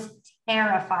I was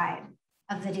terrified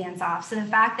of the dance off. So the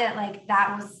fact that like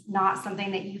that was not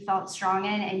something that you felt strong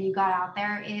in and you got out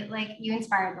there, it like you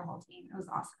inspired the whole team. It was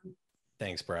awesome.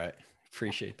 Thanks, Brett.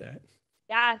 Appreciate that.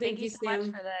 Yeah, thank you so much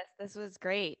Sam. for this. This was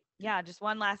great. Yeah, just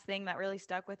one last thing that really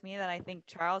stuck with me that I think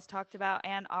Charles talked about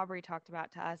and Aubrey talked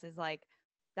about to us is like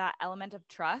that element of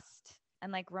trust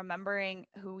and like remembering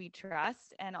who we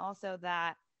trust. And also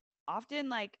that often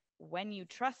like when you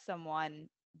trust someone,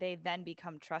 they then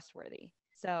become trustworthy.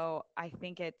 So I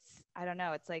think I don't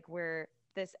know, it's like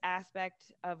this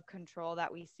aspect of control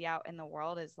that we see out in the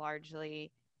world is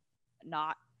largely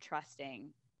not trusting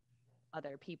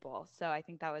other people. So I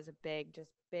think that was a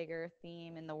bigger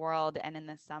theme in the world and in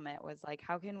the summit was like,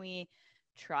 how can we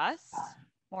trust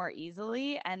more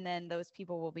easily? And then those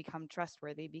people will become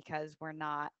trustworthy because we're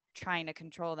not trying to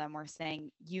control them. We're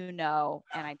saying, you know,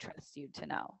 and I trust you to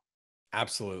know.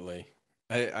 Absolutely.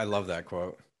 I love that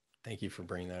quote. Thank you for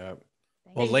bringing that up.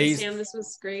 Well, ladies, Sam, this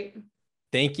was great.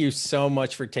 Thank you so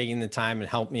much for taking the time and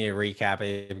help me recap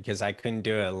it because I couldn't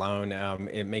do it alone.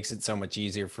 It makes it so much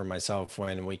easier for myself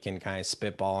when we can kind of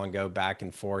spitball and go back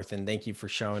and forth. And thank you for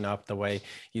showing up the way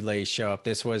you ladies show up.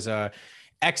 This was a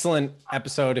excellent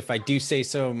episode. If I do say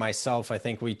so myself, I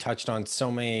think we touched on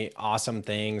so many awesome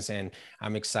things and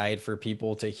I'm excited for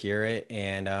people to hear it.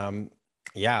 And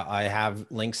yeah, I have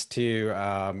links to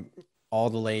all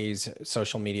the ladies'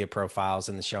 social media profiles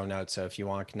in the show notes. So if you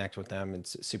want to connect with them,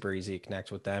 it's super easy to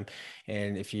connect with them.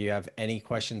 And if you have any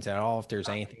questions at all, if there's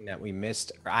anything that we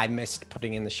missed or I missed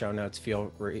putting in the show notes,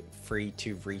 feel free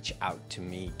to reach out to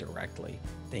me directly.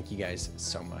 Thank you guys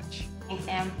so much. Thanks,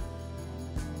 Sam.